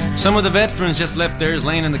 Some of the veterans just left theirs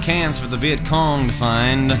laying in the cans for the Viet Cong to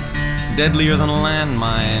find, deadlier than a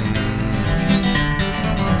landmine.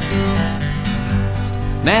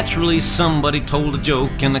 Naturally, somebody told a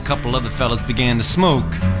joke, and a couple other fellas began to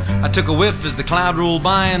smoke. I took a whiff as the cloud rolled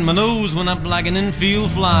by, and my nose went up like an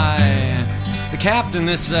infield fly. The captain,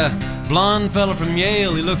 this blonde fella from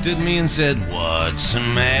Yale, he looked at me and said, "What's the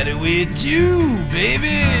matter with you,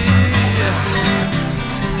 baby?"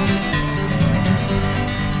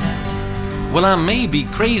 Well, I may be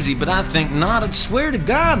crazy, but I think not. I'd swear to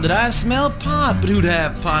God that I smell pot. But who'd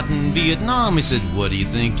have pot in Vietnam? He said, "What do you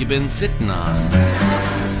think you've been sitting on?"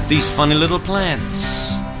 "These funny little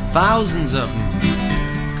plants, thousands of them.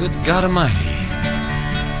 Good God Almighty.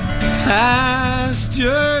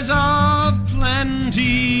 Pastures of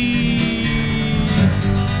plenty."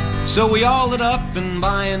 So we all lit up, and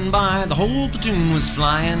by, the whole platoon was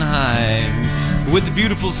flying high. With a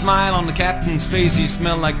beautiful smile on the captain's face, he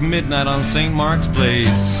smelled like midnight on St. Mark's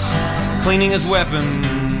Place. Cleaning his weapon,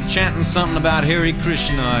 chanting something about Hare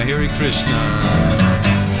Krishna, Hare Krishna.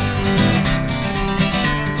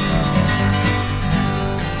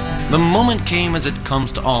 The moment came as it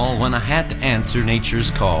comes to all, when I had to answer nature's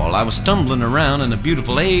call. I was stumbling around in a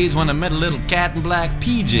beautiful haze when I met a little cat in black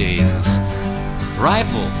PJs.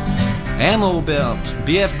 Rifle, ammo belt,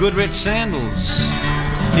 BF Goodrich sandals.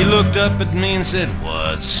 He looked up at me and said,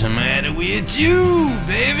 "What's the matter with you,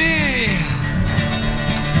 baby?"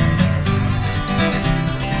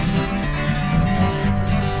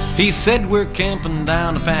 He said, "We're camping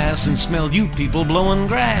down a pass and smelled you people blowing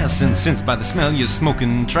grass. And since by the smell you're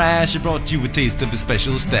smoking trash, it brought you a taste of a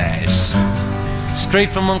special stash.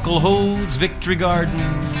 Straight from Uncle Ho's Victory Garden,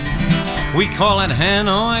 we call it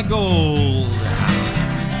Hanoi Gold."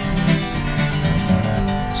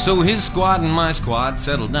 So his squad and my squad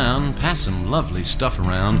settled down, passed some lovely stuff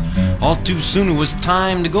around. All too soon it was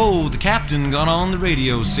time to go. The captain got on the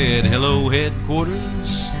radio, said, "Hello,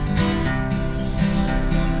 headquarters."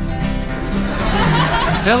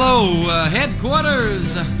 "Hello,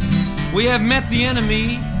 headquarters. We have met the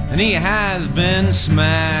enemy, and he has been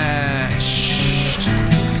smashed."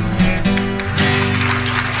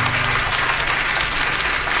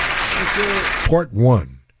 Part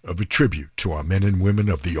 1 of a tribute to our men and women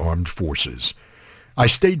of the armed forces. I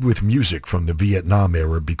stayed with music from the Vietnam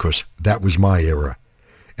era because that was my era,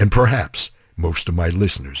 and perhaps most of my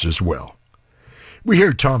listeners as well. We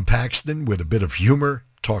heard Tom Paxton with a bit of humor,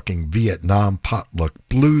 talking Vietnam potluck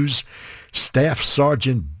blues, Staff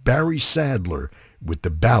Sergeant Barry Sadler with the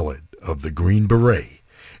Ballad of the Green Beret,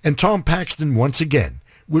 and Tom Paxton once again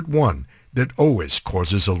with one that always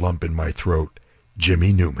causes a lump in my throat,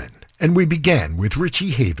 Jimmy Newman. And we began with Richie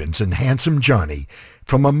Havens and Handsome Johnny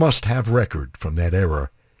from a must-have record from that era,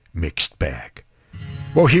 Mixed Bag.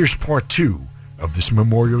 Well, here's part 2 of this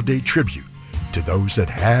Memorial Day tribute to those that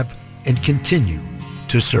have and continue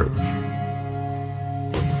to serve.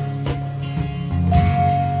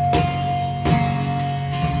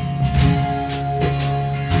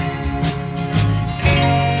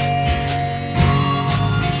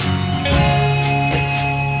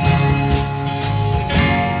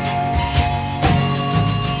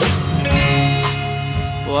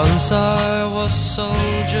 Once I was a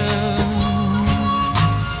soldier,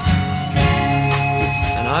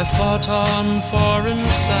 and I fought on foreign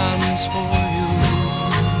sands for you.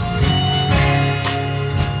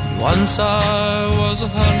 Once I was a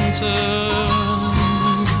hunter,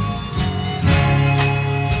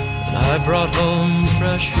 and I brought home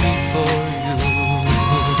fresh meat for you.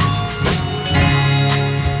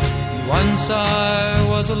 Once I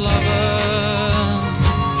was a lover,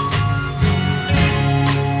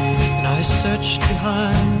 I searched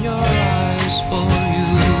behind your eyes for you.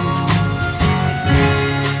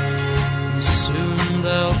 And soon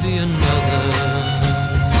there'll be another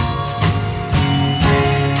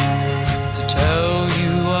to tell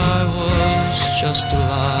you I was just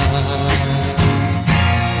alive.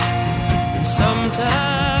 And sometimes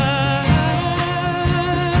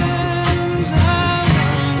I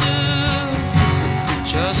wonder,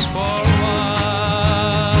 just for a while,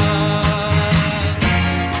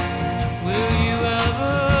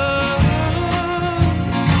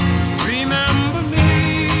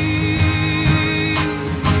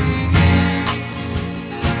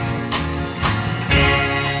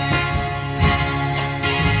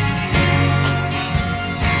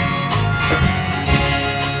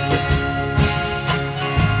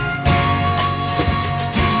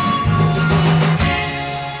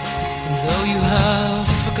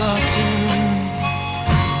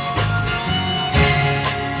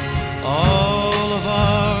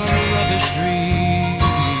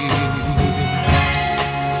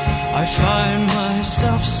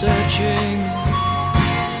 off searching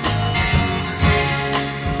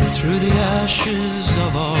through the ashes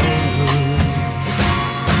of our roots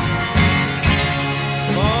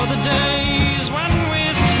for the days when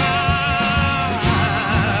we smiled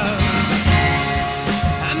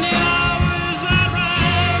and the hours that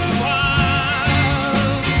ran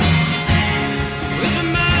wild with the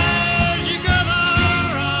magic of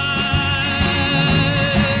our eyes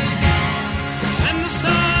and the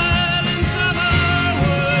silence of our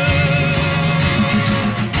world.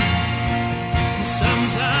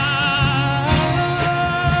 Sometimes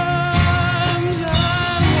I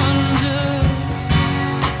wonder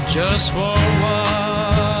just for what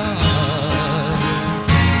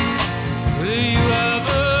will you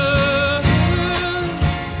ever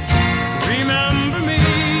remember me?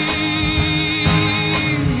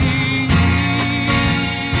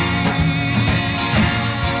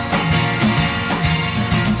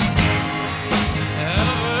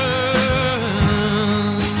 Ever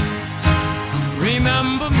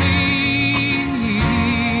remember me?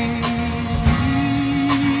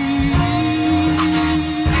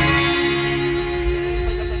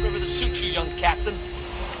 River that suits you, young captain.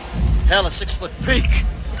 Hell, a 6-foot peak.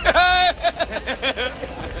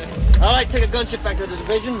 All right, take a gunship back to the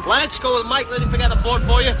division. Lance, go with Mike. Let him pick out a board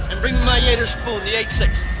for you, and bring me my Yater spoon, the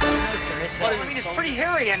 8-6. It's pretty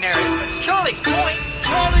hairy in there. It's Charlie's point.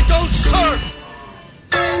 Charlie, don't surf.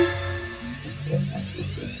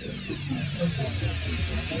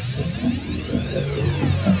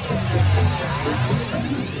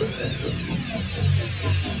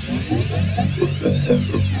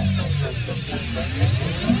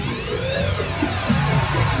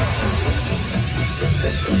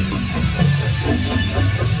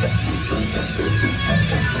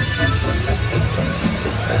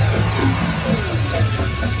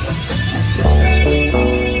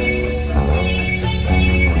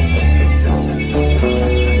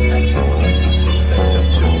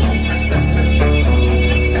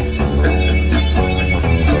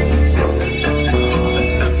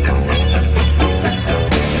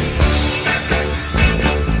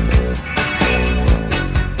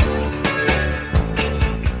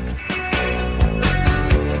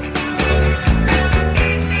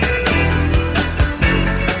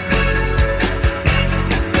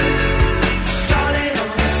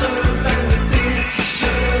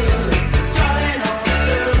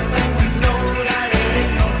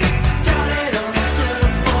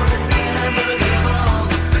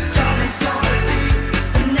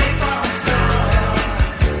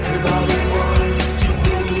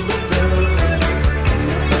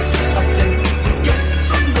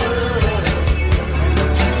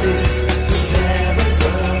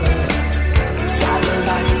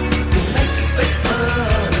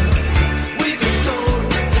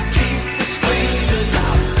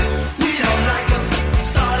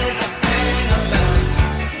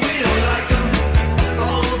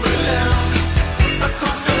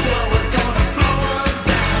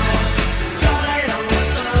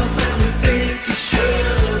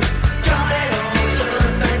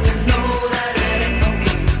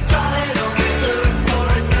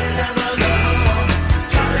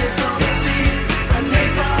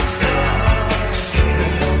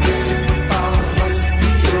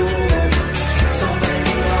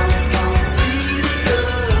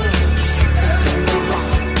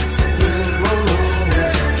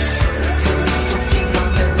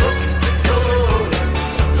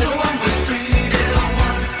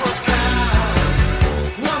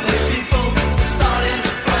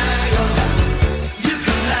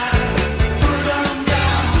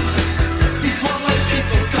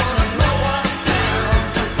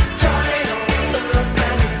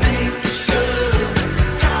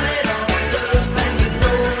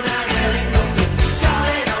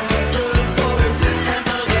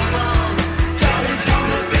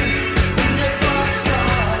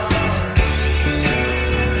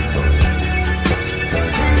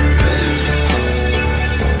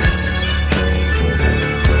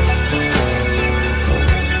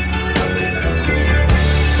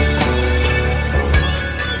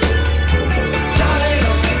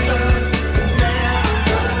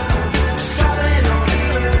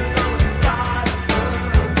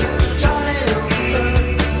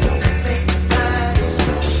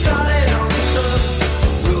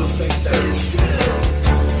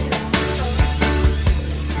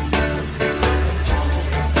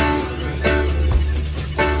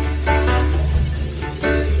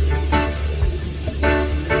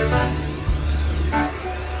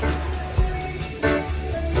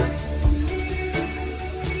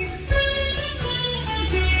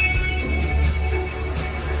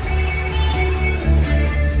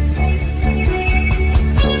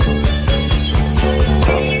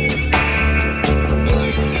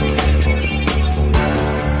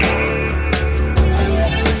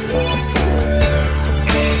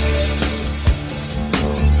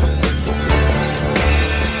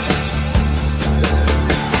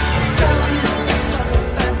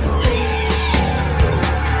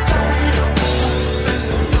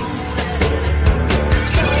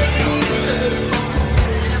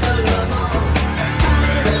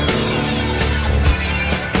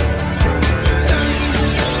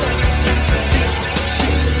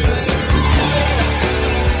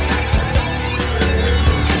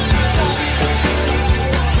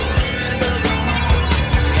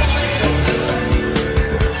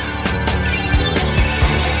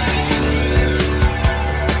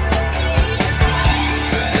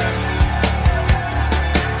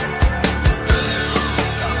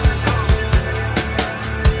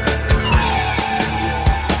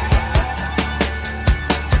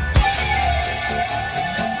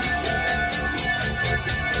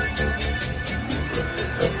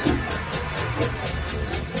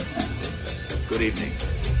 Good evening.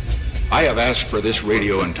 I have asked for this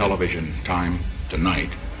radio and television time tonight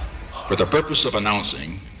for the purpose of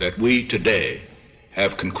announcing that we today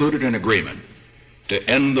have concluded an agreement to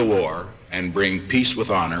end the war and bring peace with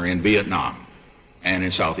honor in Vietnam and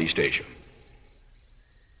in Southeast Asia.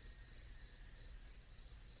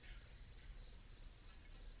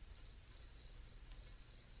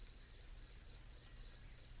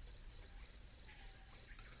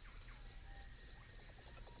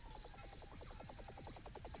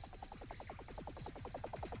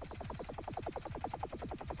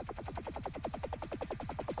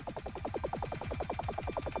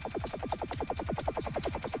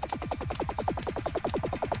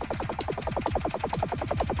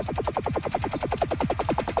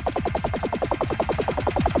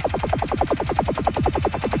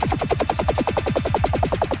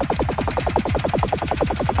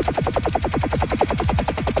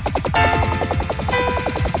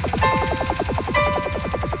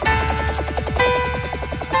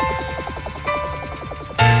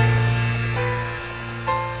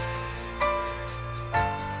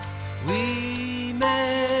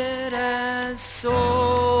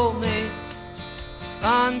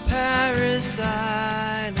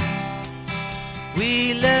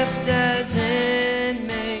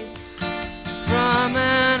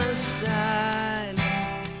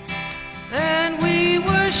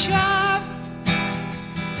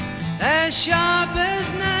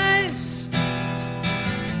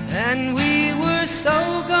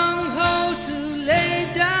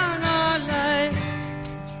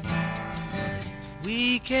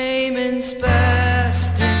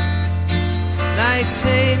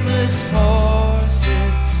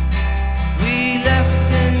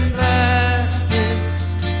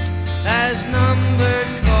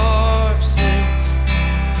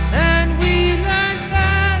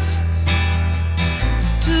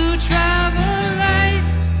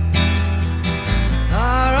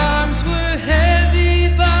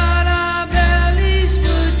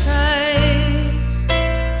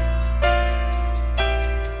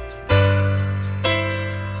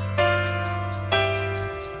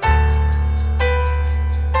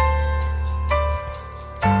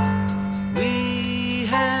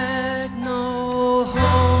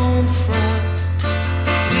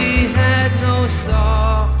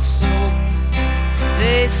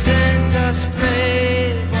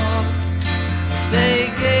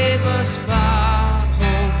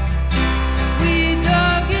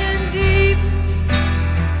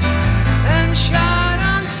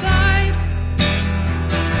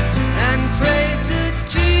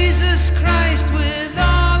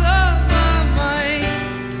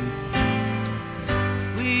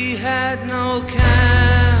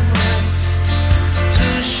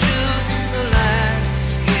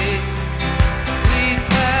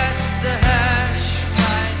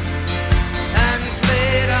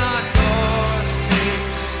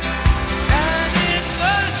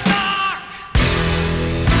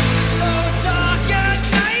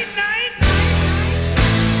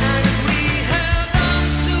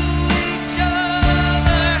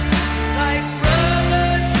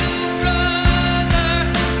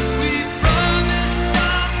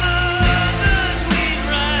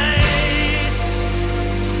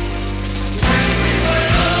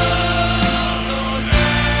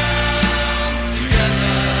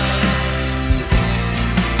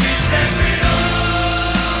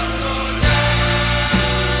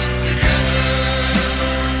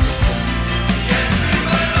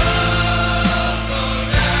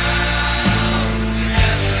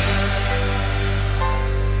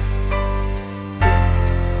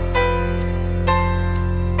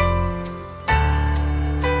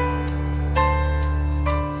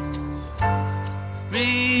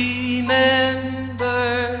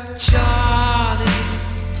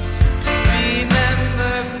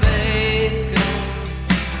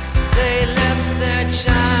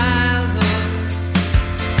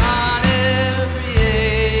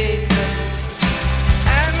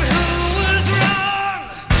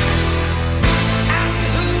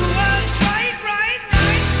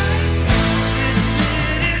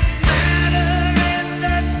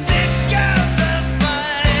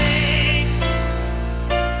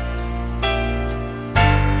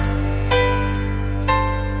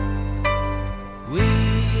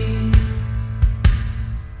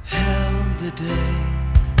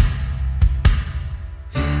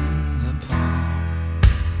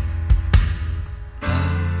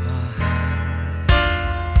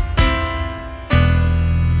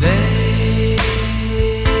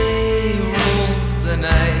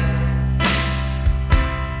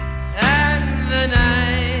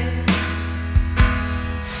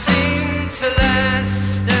 to life.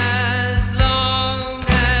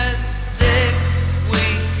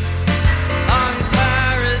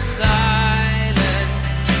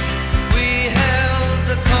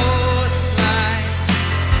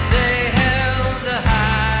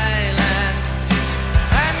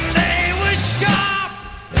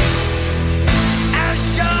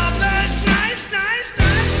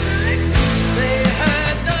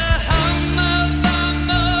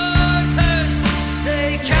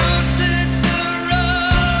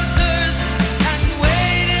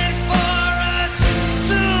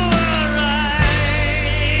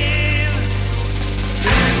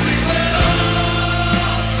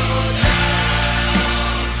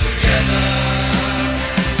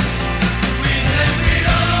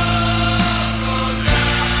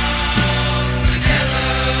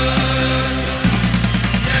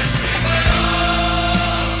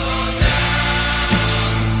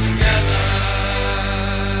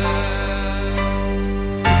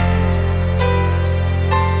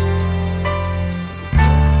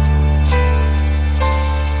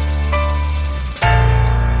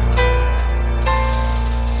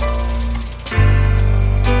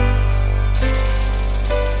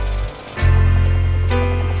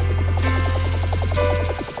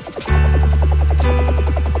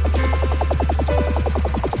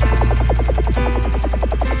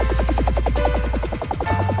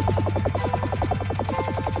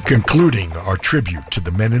 concluding our tribute to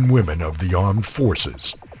the men and women of the armed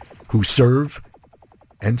forces who serve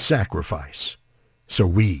and sacrifice so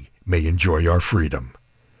we may enjoy our freedom.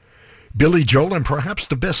 Billy Joel, and perhaps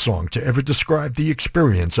the best song to ever describe the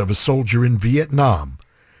experience of a soldier in Vietnam,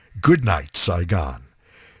 Good Night, Saigon.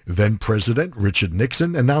 Then President Richard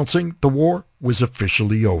Nixon announcing the war was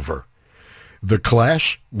officially over. The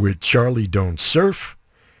Clash with Charlie Don't Surf,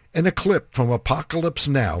 and a clip from Apocalypse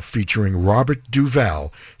Now featuring Robert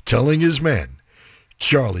Duvall telling his men,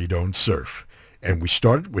 Charlie Don't Surf. And we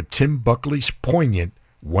started with Tim Buckley's poignant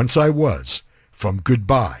Once I Was, from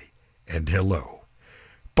Goodbye and Hello.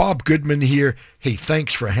 Bob Goodman here. Hey,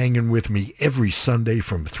 thanks for hanging with me every Sunday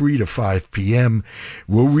from 3 to 5 p.m.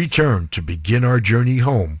 We'll return to begin our journey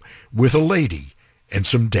home with a lady and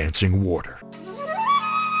some dancing water.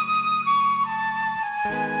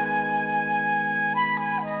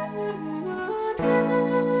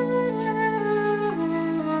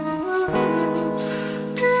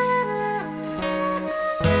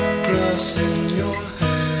 Grass in your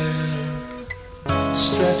hair,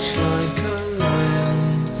 stretched like a lion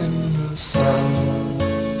in the sun,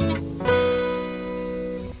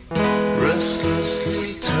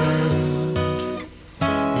 restlessly turned,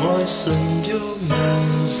 moistened your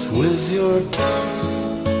mouth with your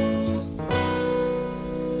tongue,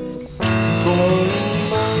 pouring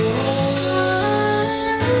my wine,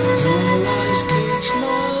 your eyes gauge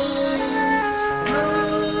mine,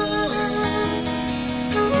 glowing,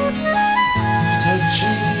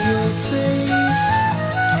 touching your face,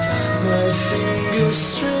 my fingers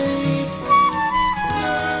straight.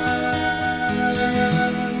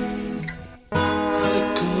 I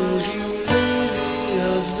called you lady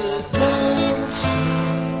of the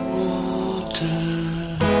dancing water.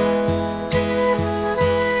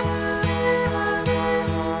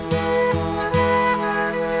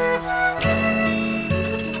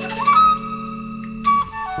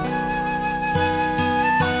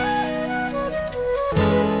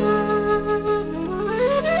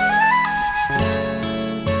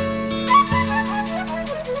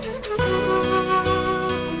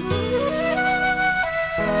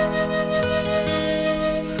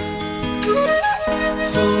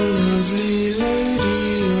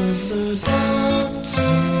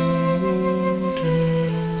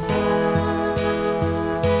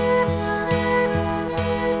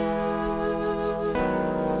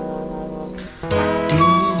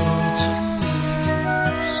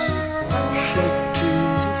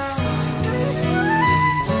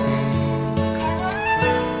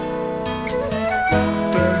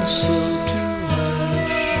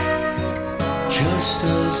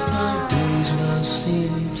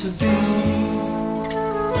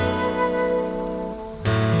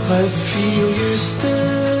 I feel you still,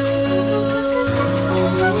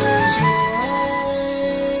 always your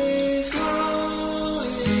eyes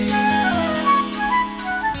glowing,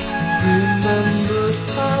 remembered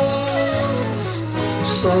hours,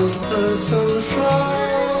 salt earth and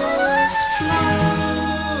flowers flowing.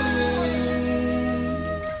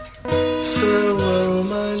 Farewell,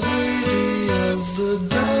 my lady of the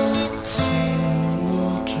dancing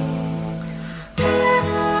water.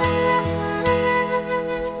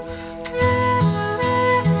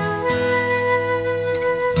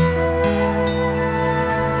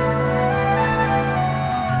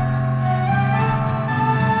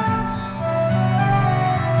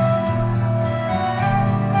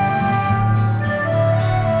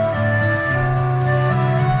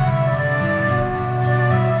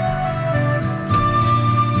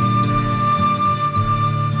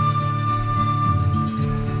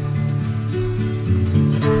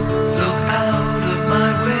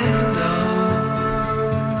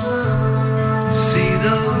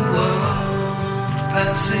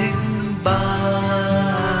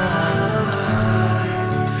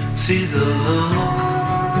 See the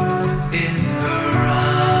look in her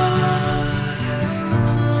eyes.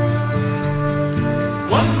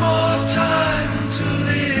 One more time to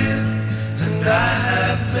live, and I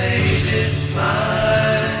have made it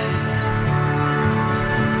mine.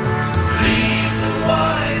 Leave the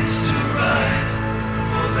wise to write,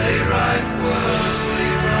 for they write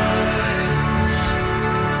worldly rhymes.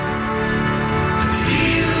 And he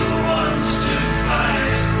who wants to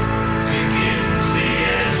fight begins the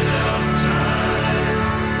end of time.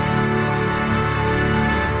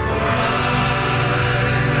 For I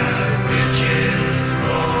have riches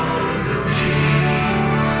more than these.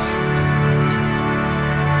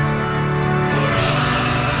 For I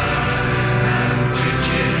have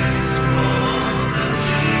riches more than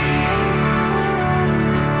these.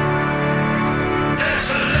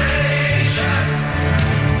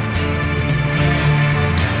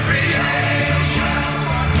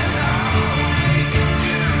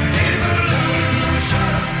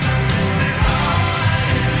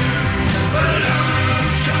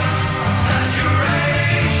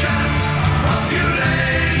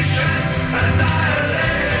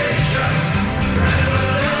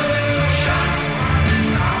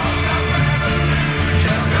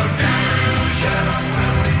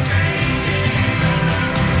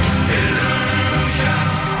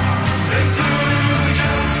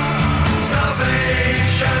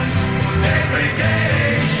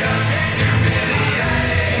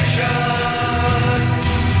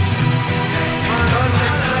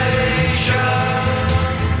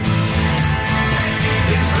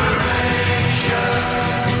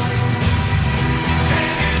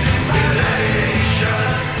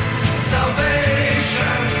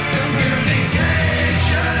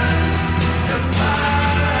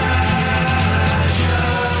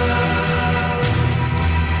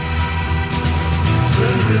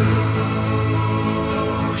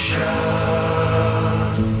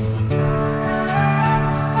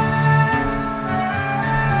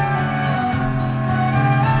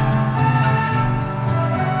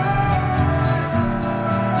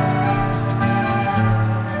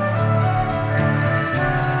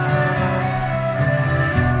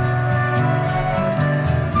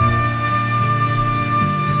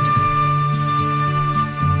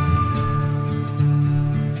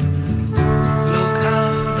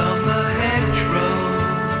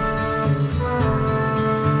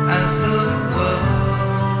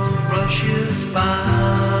 passes by.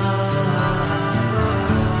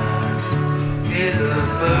 Hear the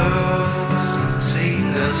birds sing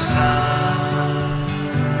a song.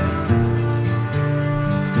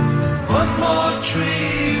 One more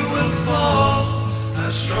tree will fall,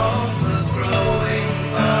 how strong the growing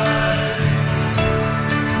vine.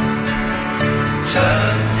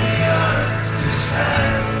 Turn the earth to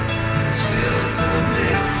sand and still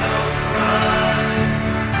permit no crime.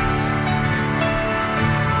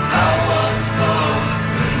 How one thought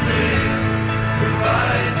will live,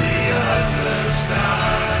 provide the others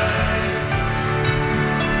die.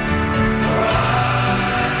 For I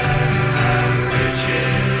have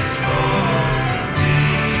riches more than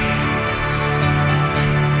thee.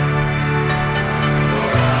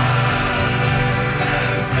 For I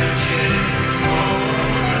have riches more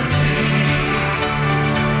than thee.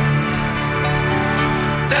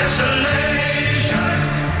 Desolation,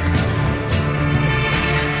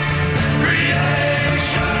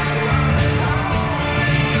 creation,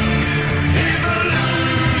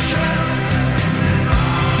 evolution,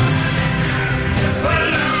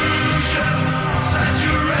 pollution,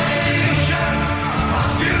 saturation,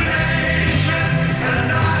 population,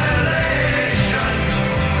 annihilation,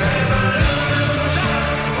 revolution,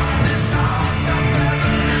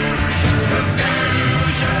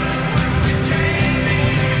 confusion,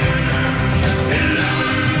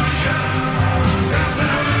 illusion,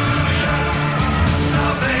 conclusion,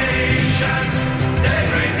 salvation,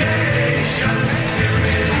 degradation,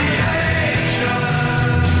 humiliation,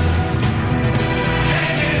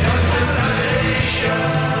 changes of civilization,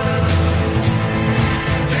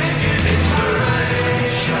 changes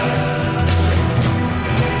inspiration,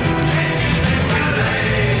 changes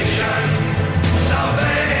tribulation,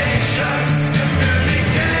 salvation,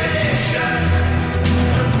 communication,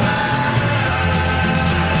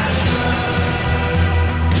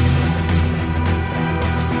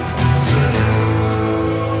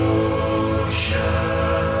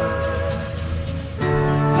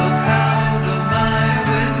 Look out of my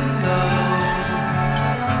window,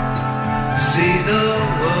 see the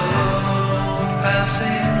world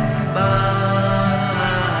passing by,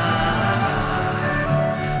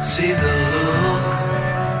 see the look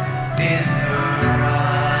in her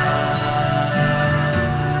eyes.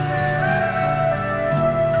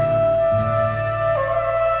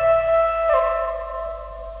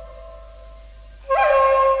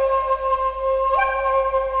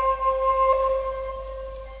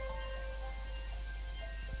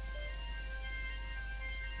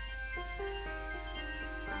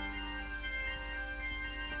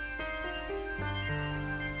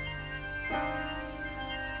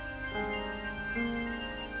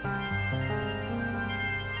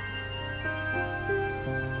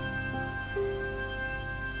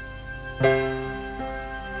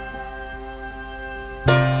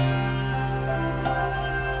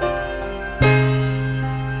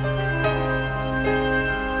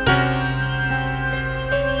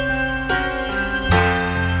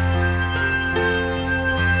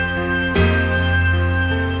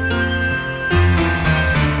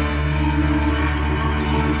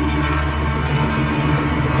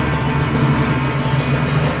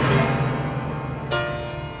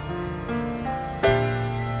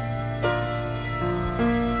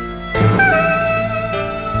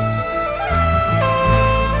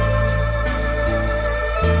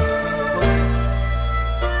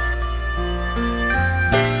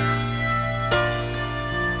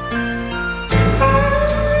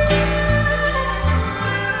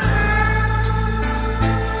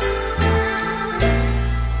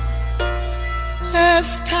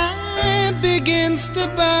 As time begins to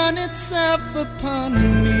burn itself upon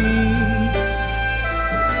me,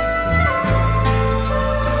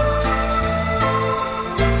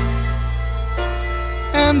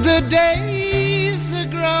 and the days are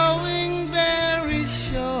growing very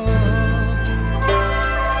short,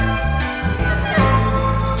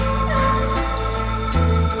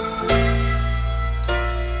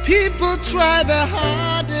 people try the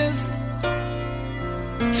hardest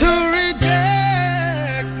to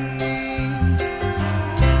reject me,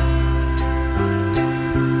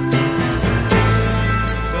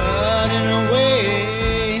 but in a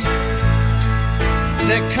way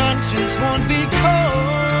their conscience won't be cold.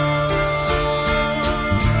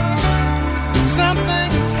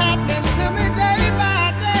 Something's happening to me day by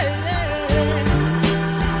day.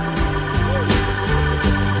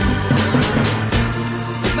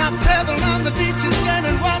 My pebble on the beach is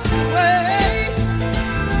getting washed away.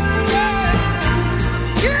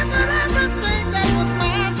 Given everything that was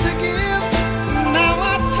mine to give, now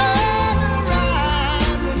I turn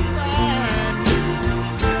around and find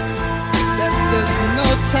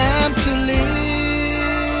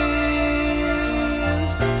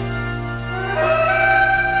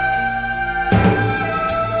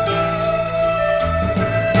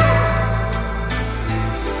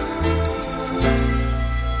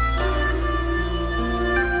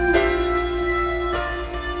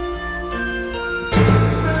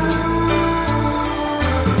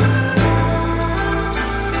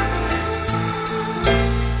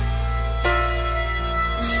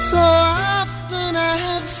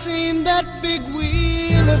that big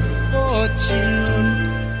wheel of fortune.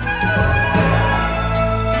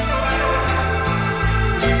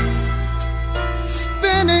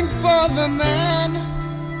 Spinning for the man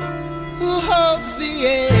who holds the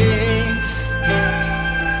ace.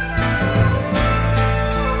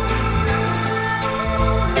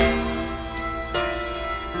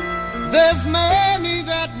 There's many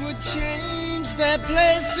that would change their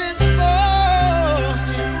places for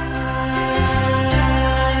him.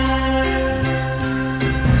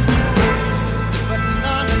 But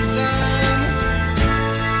none of them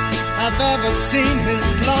have ever seen his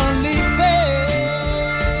lonely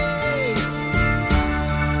face.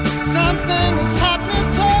 Something is happening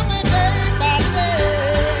to me day by day.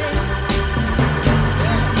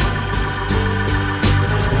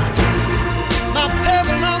 My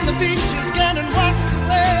pebble on the beach is getting washed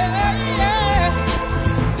away.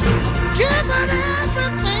 Given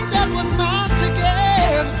everything that was mine to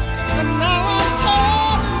give, and now I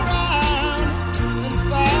turn around and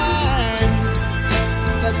find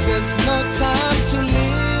that there's no time to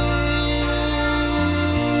live.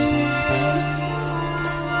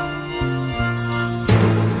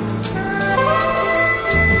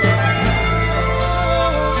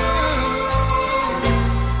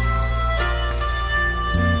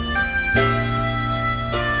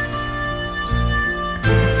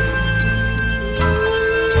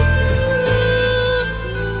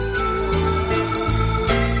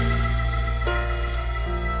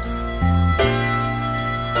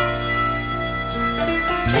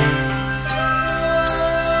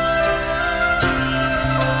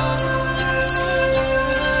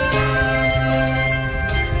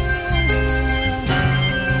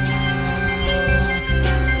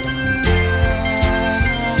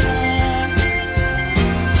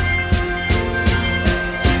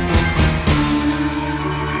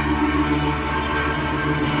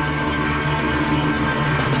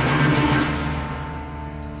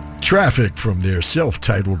 Traffic from their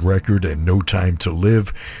self-titled record and No Time to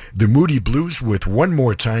Live. The Moody Blues with One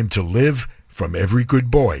More Time to Live from Every Good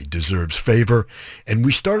Boy Deserves Favor. And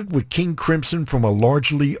we started with King Crimson from a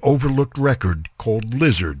largely overlooked record called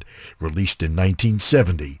Lizard, released in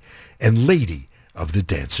 1970, and Lady of the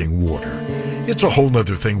Dancing Water. It's a whole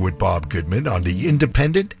nother thing with Bob Goodman on the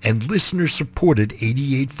independent and listener-supported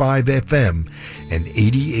 88.5 FM and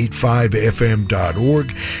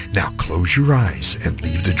 88.5fm.org. Now close your eyes and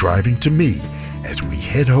leave the driving to me as we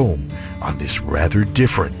head home on this rather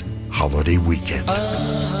different holiday weekend.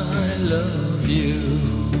 I love you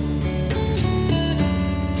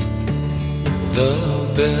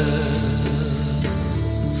the best,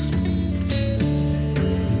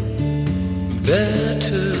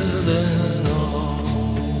 better than all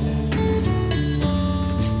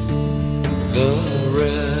the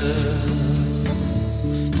rest.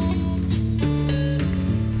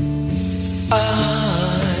 I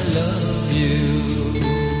love you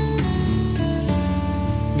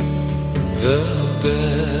the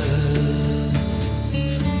best,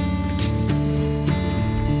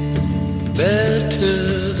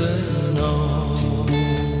 better than all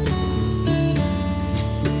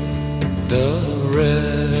the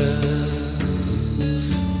rest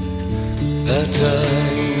that I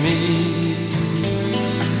meet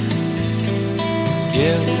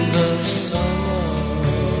in the summer,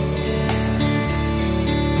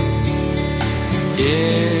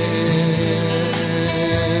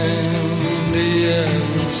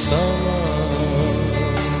 Indian summer.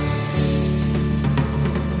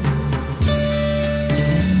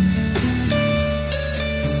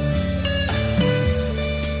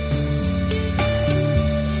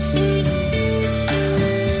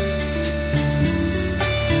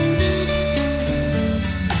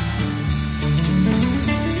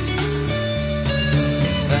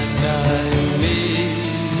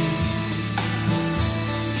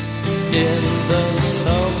 In the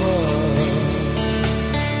summer,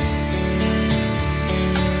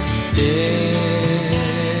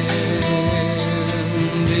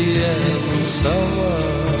 Indian summer,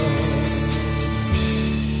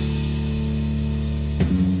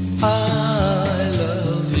 I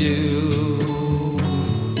love you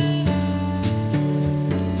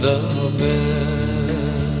the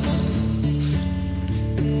best,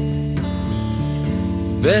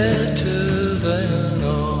 better than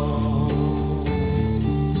all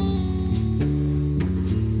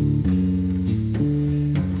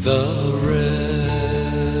the rest.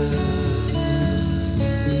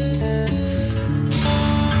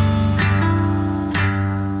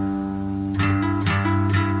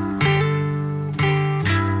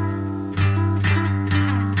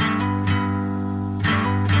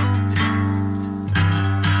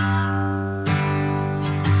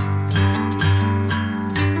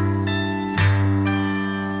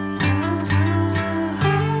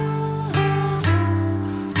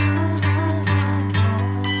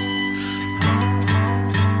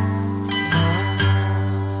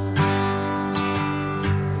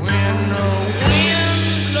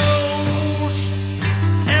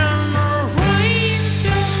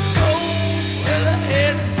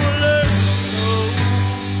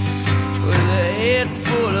 head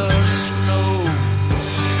full of snow.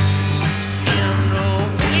 In the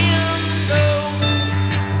window,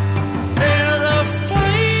 there's a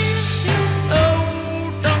face you know.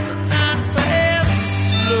 Don't the night pass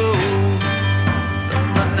slow?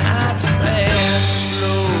 Don't the night pass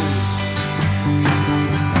slow?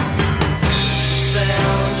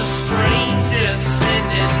 Sound of strangers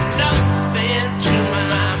sending up into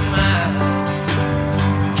my mind.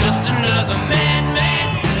 Just another mad, mad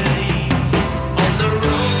day on the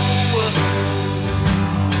road.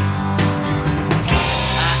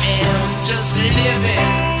 I am just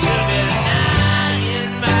living to be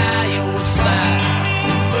lying by your side,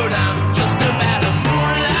 but I'm just about a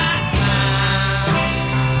moonlight mile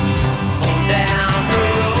on down the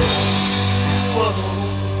road.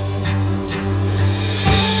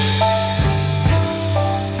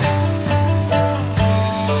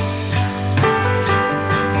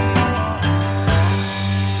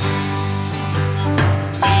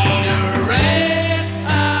 Need a red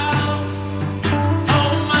eye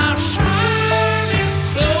on my shiny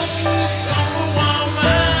clothes, gonna warm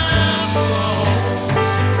my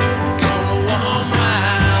bones, gonna warm my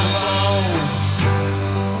bones.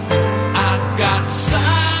 I got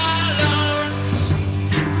silence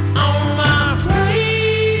on my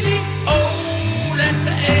radio, let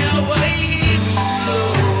the airwaves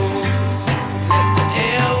flow, let the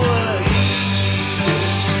airwaves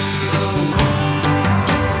flow.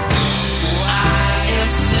 I am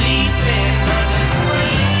sleeping under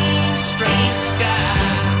strange, strange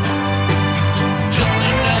skies. Just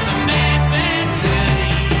another mad, mad day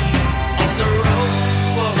on the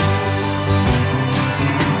road.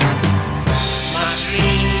 My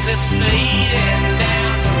dreams is fading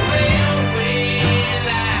down the railway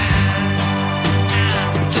line.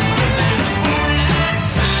 I'm just about a moonlight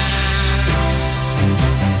mile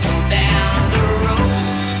down the road.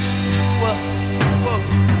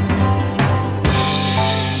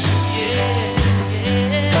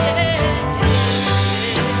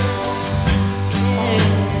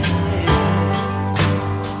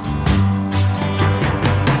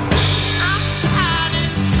 I'm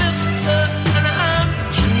hiding, sister, and I'm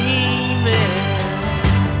dreaming.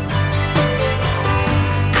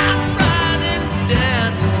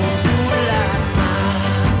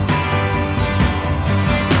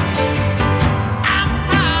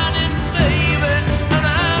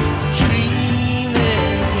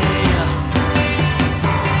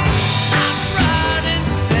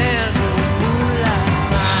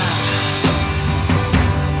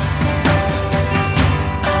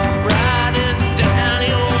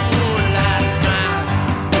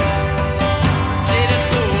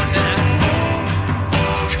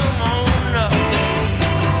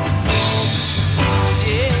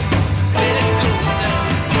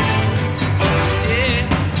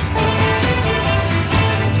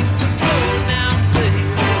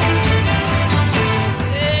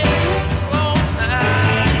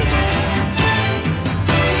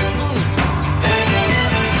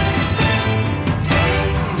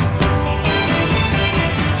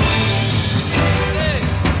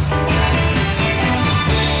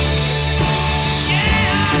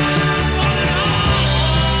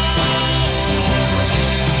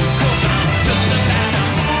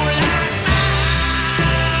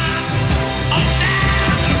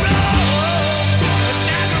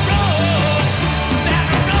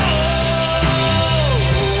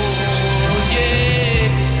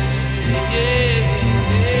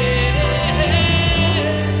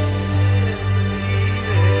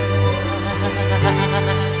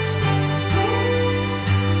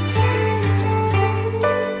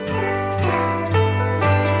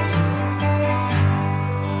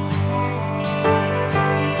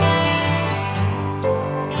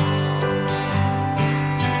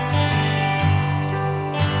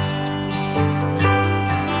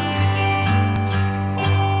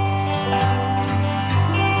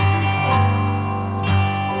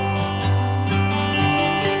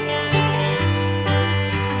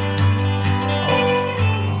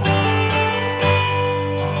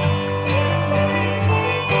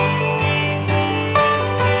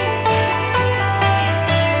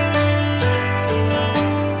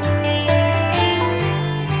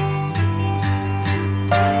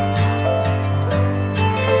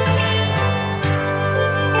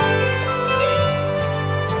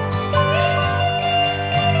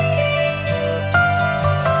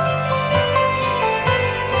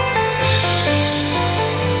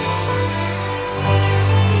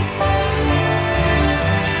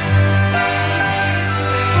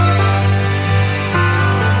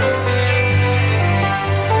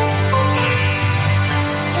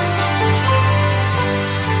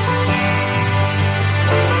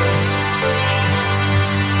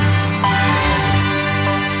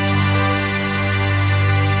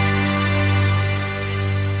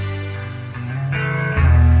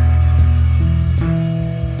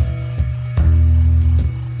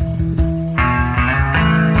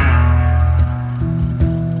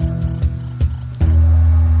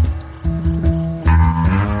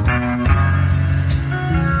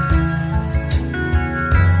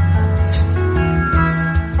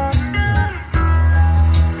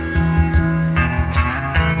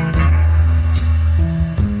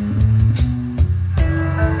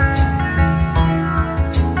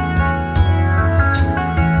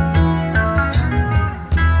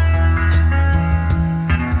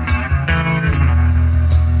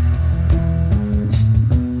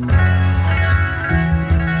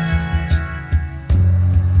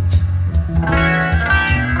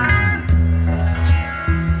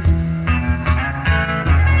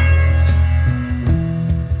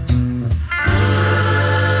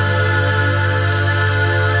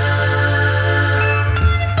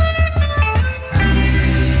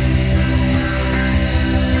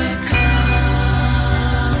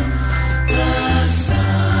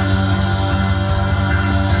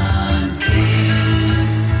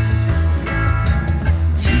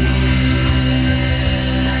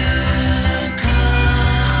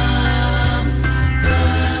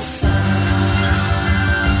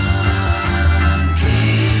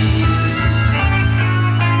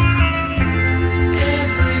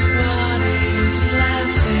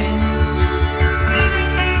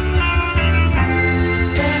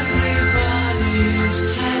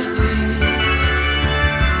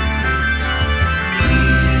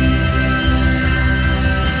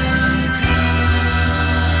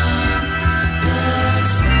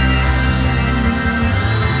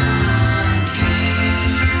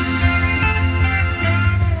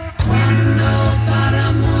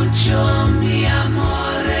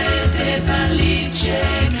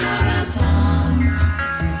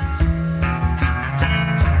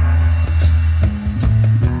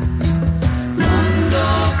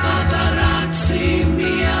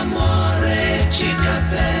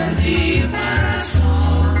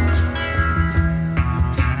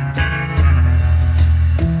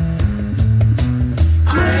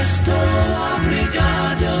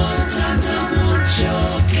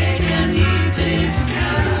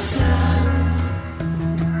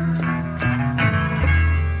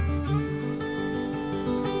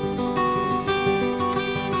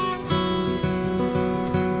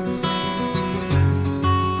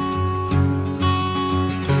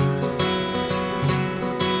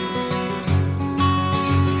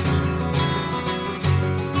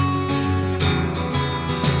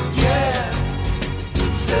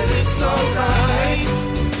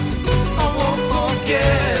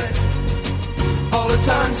 the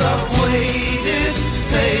times I've waited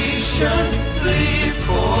patiently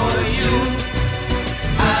for you,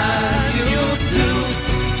 and you'll do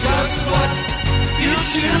just what you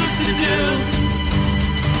choose to do,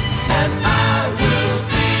 and I will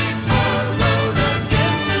be alone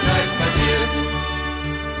again tonight, my dear.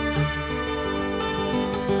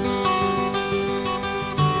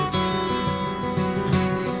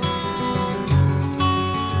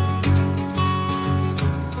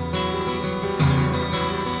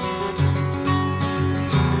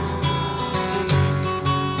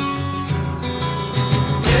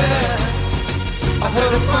 I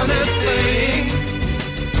heard a funny thing.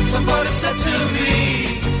 Somebody said to me,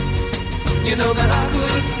 you know that I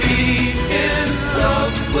could be in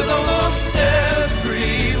love with almost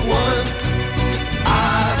everyone.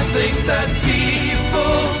 I think that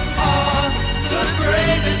people are the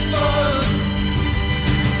greatest fun,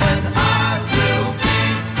 and I will be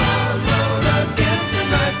alone again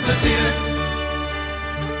tonight, my dear.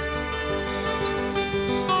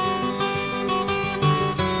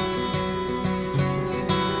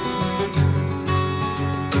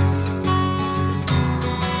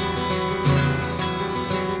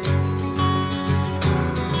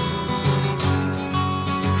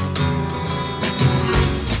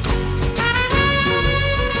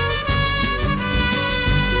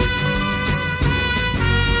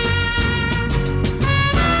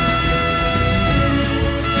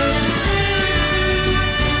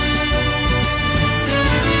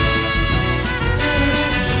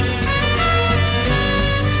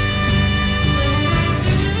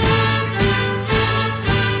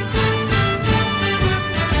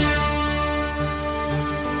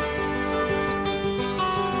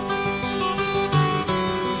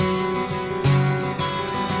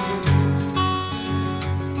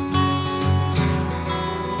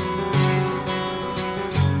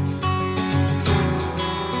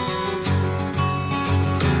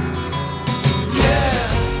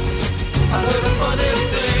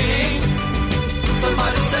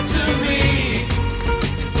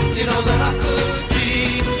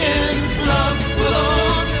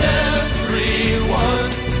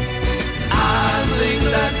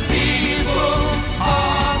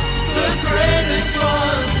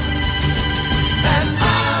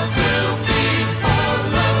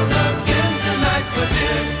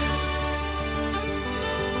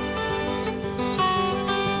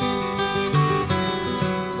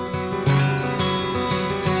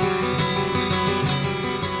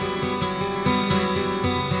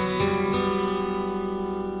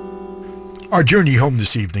 Our journey home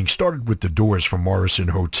this evening started with The Doors from Morrison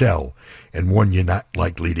Hotel, and one you're not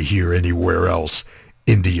likely to hear anywhere else,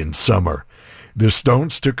 Indian Summer. The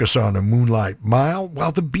Stones took us on a Moonlight Mile,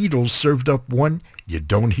 while the Beatles served up one you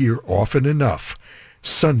don't hear often enough,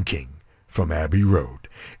 Sun King from Abbey Road.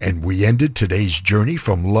 And we ended today's journey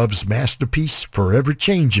from Love's masterpiece, Forever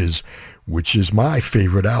Changes, which is my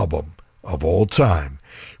favorite album of all time.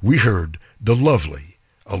 We heard the lovely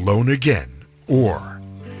Alone Again, or...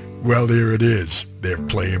 well, there it is. They're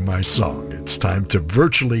playing my song. It's time to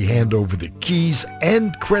virtually hand over the keys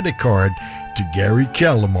and credit card to Gary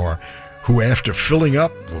Calamar, who after filling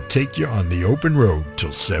up will take you on the open road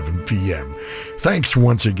till 7 p.m. Thanks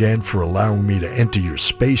once again for allowing me to enter your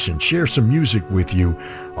space and share some music with you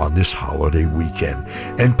on this holiday weekend.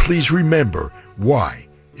 And please remember why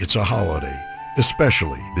it's a holiday,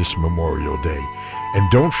 especially this Memorial Day.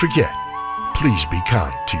 And don't forget, please be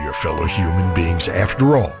kind to your fellow human beings.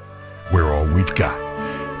 After all, we're all we've got.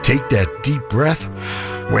 Take that deep breath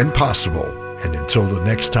when possible. And until the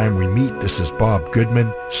next time we meet, this is Bob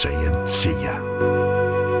Goodman saying see ya.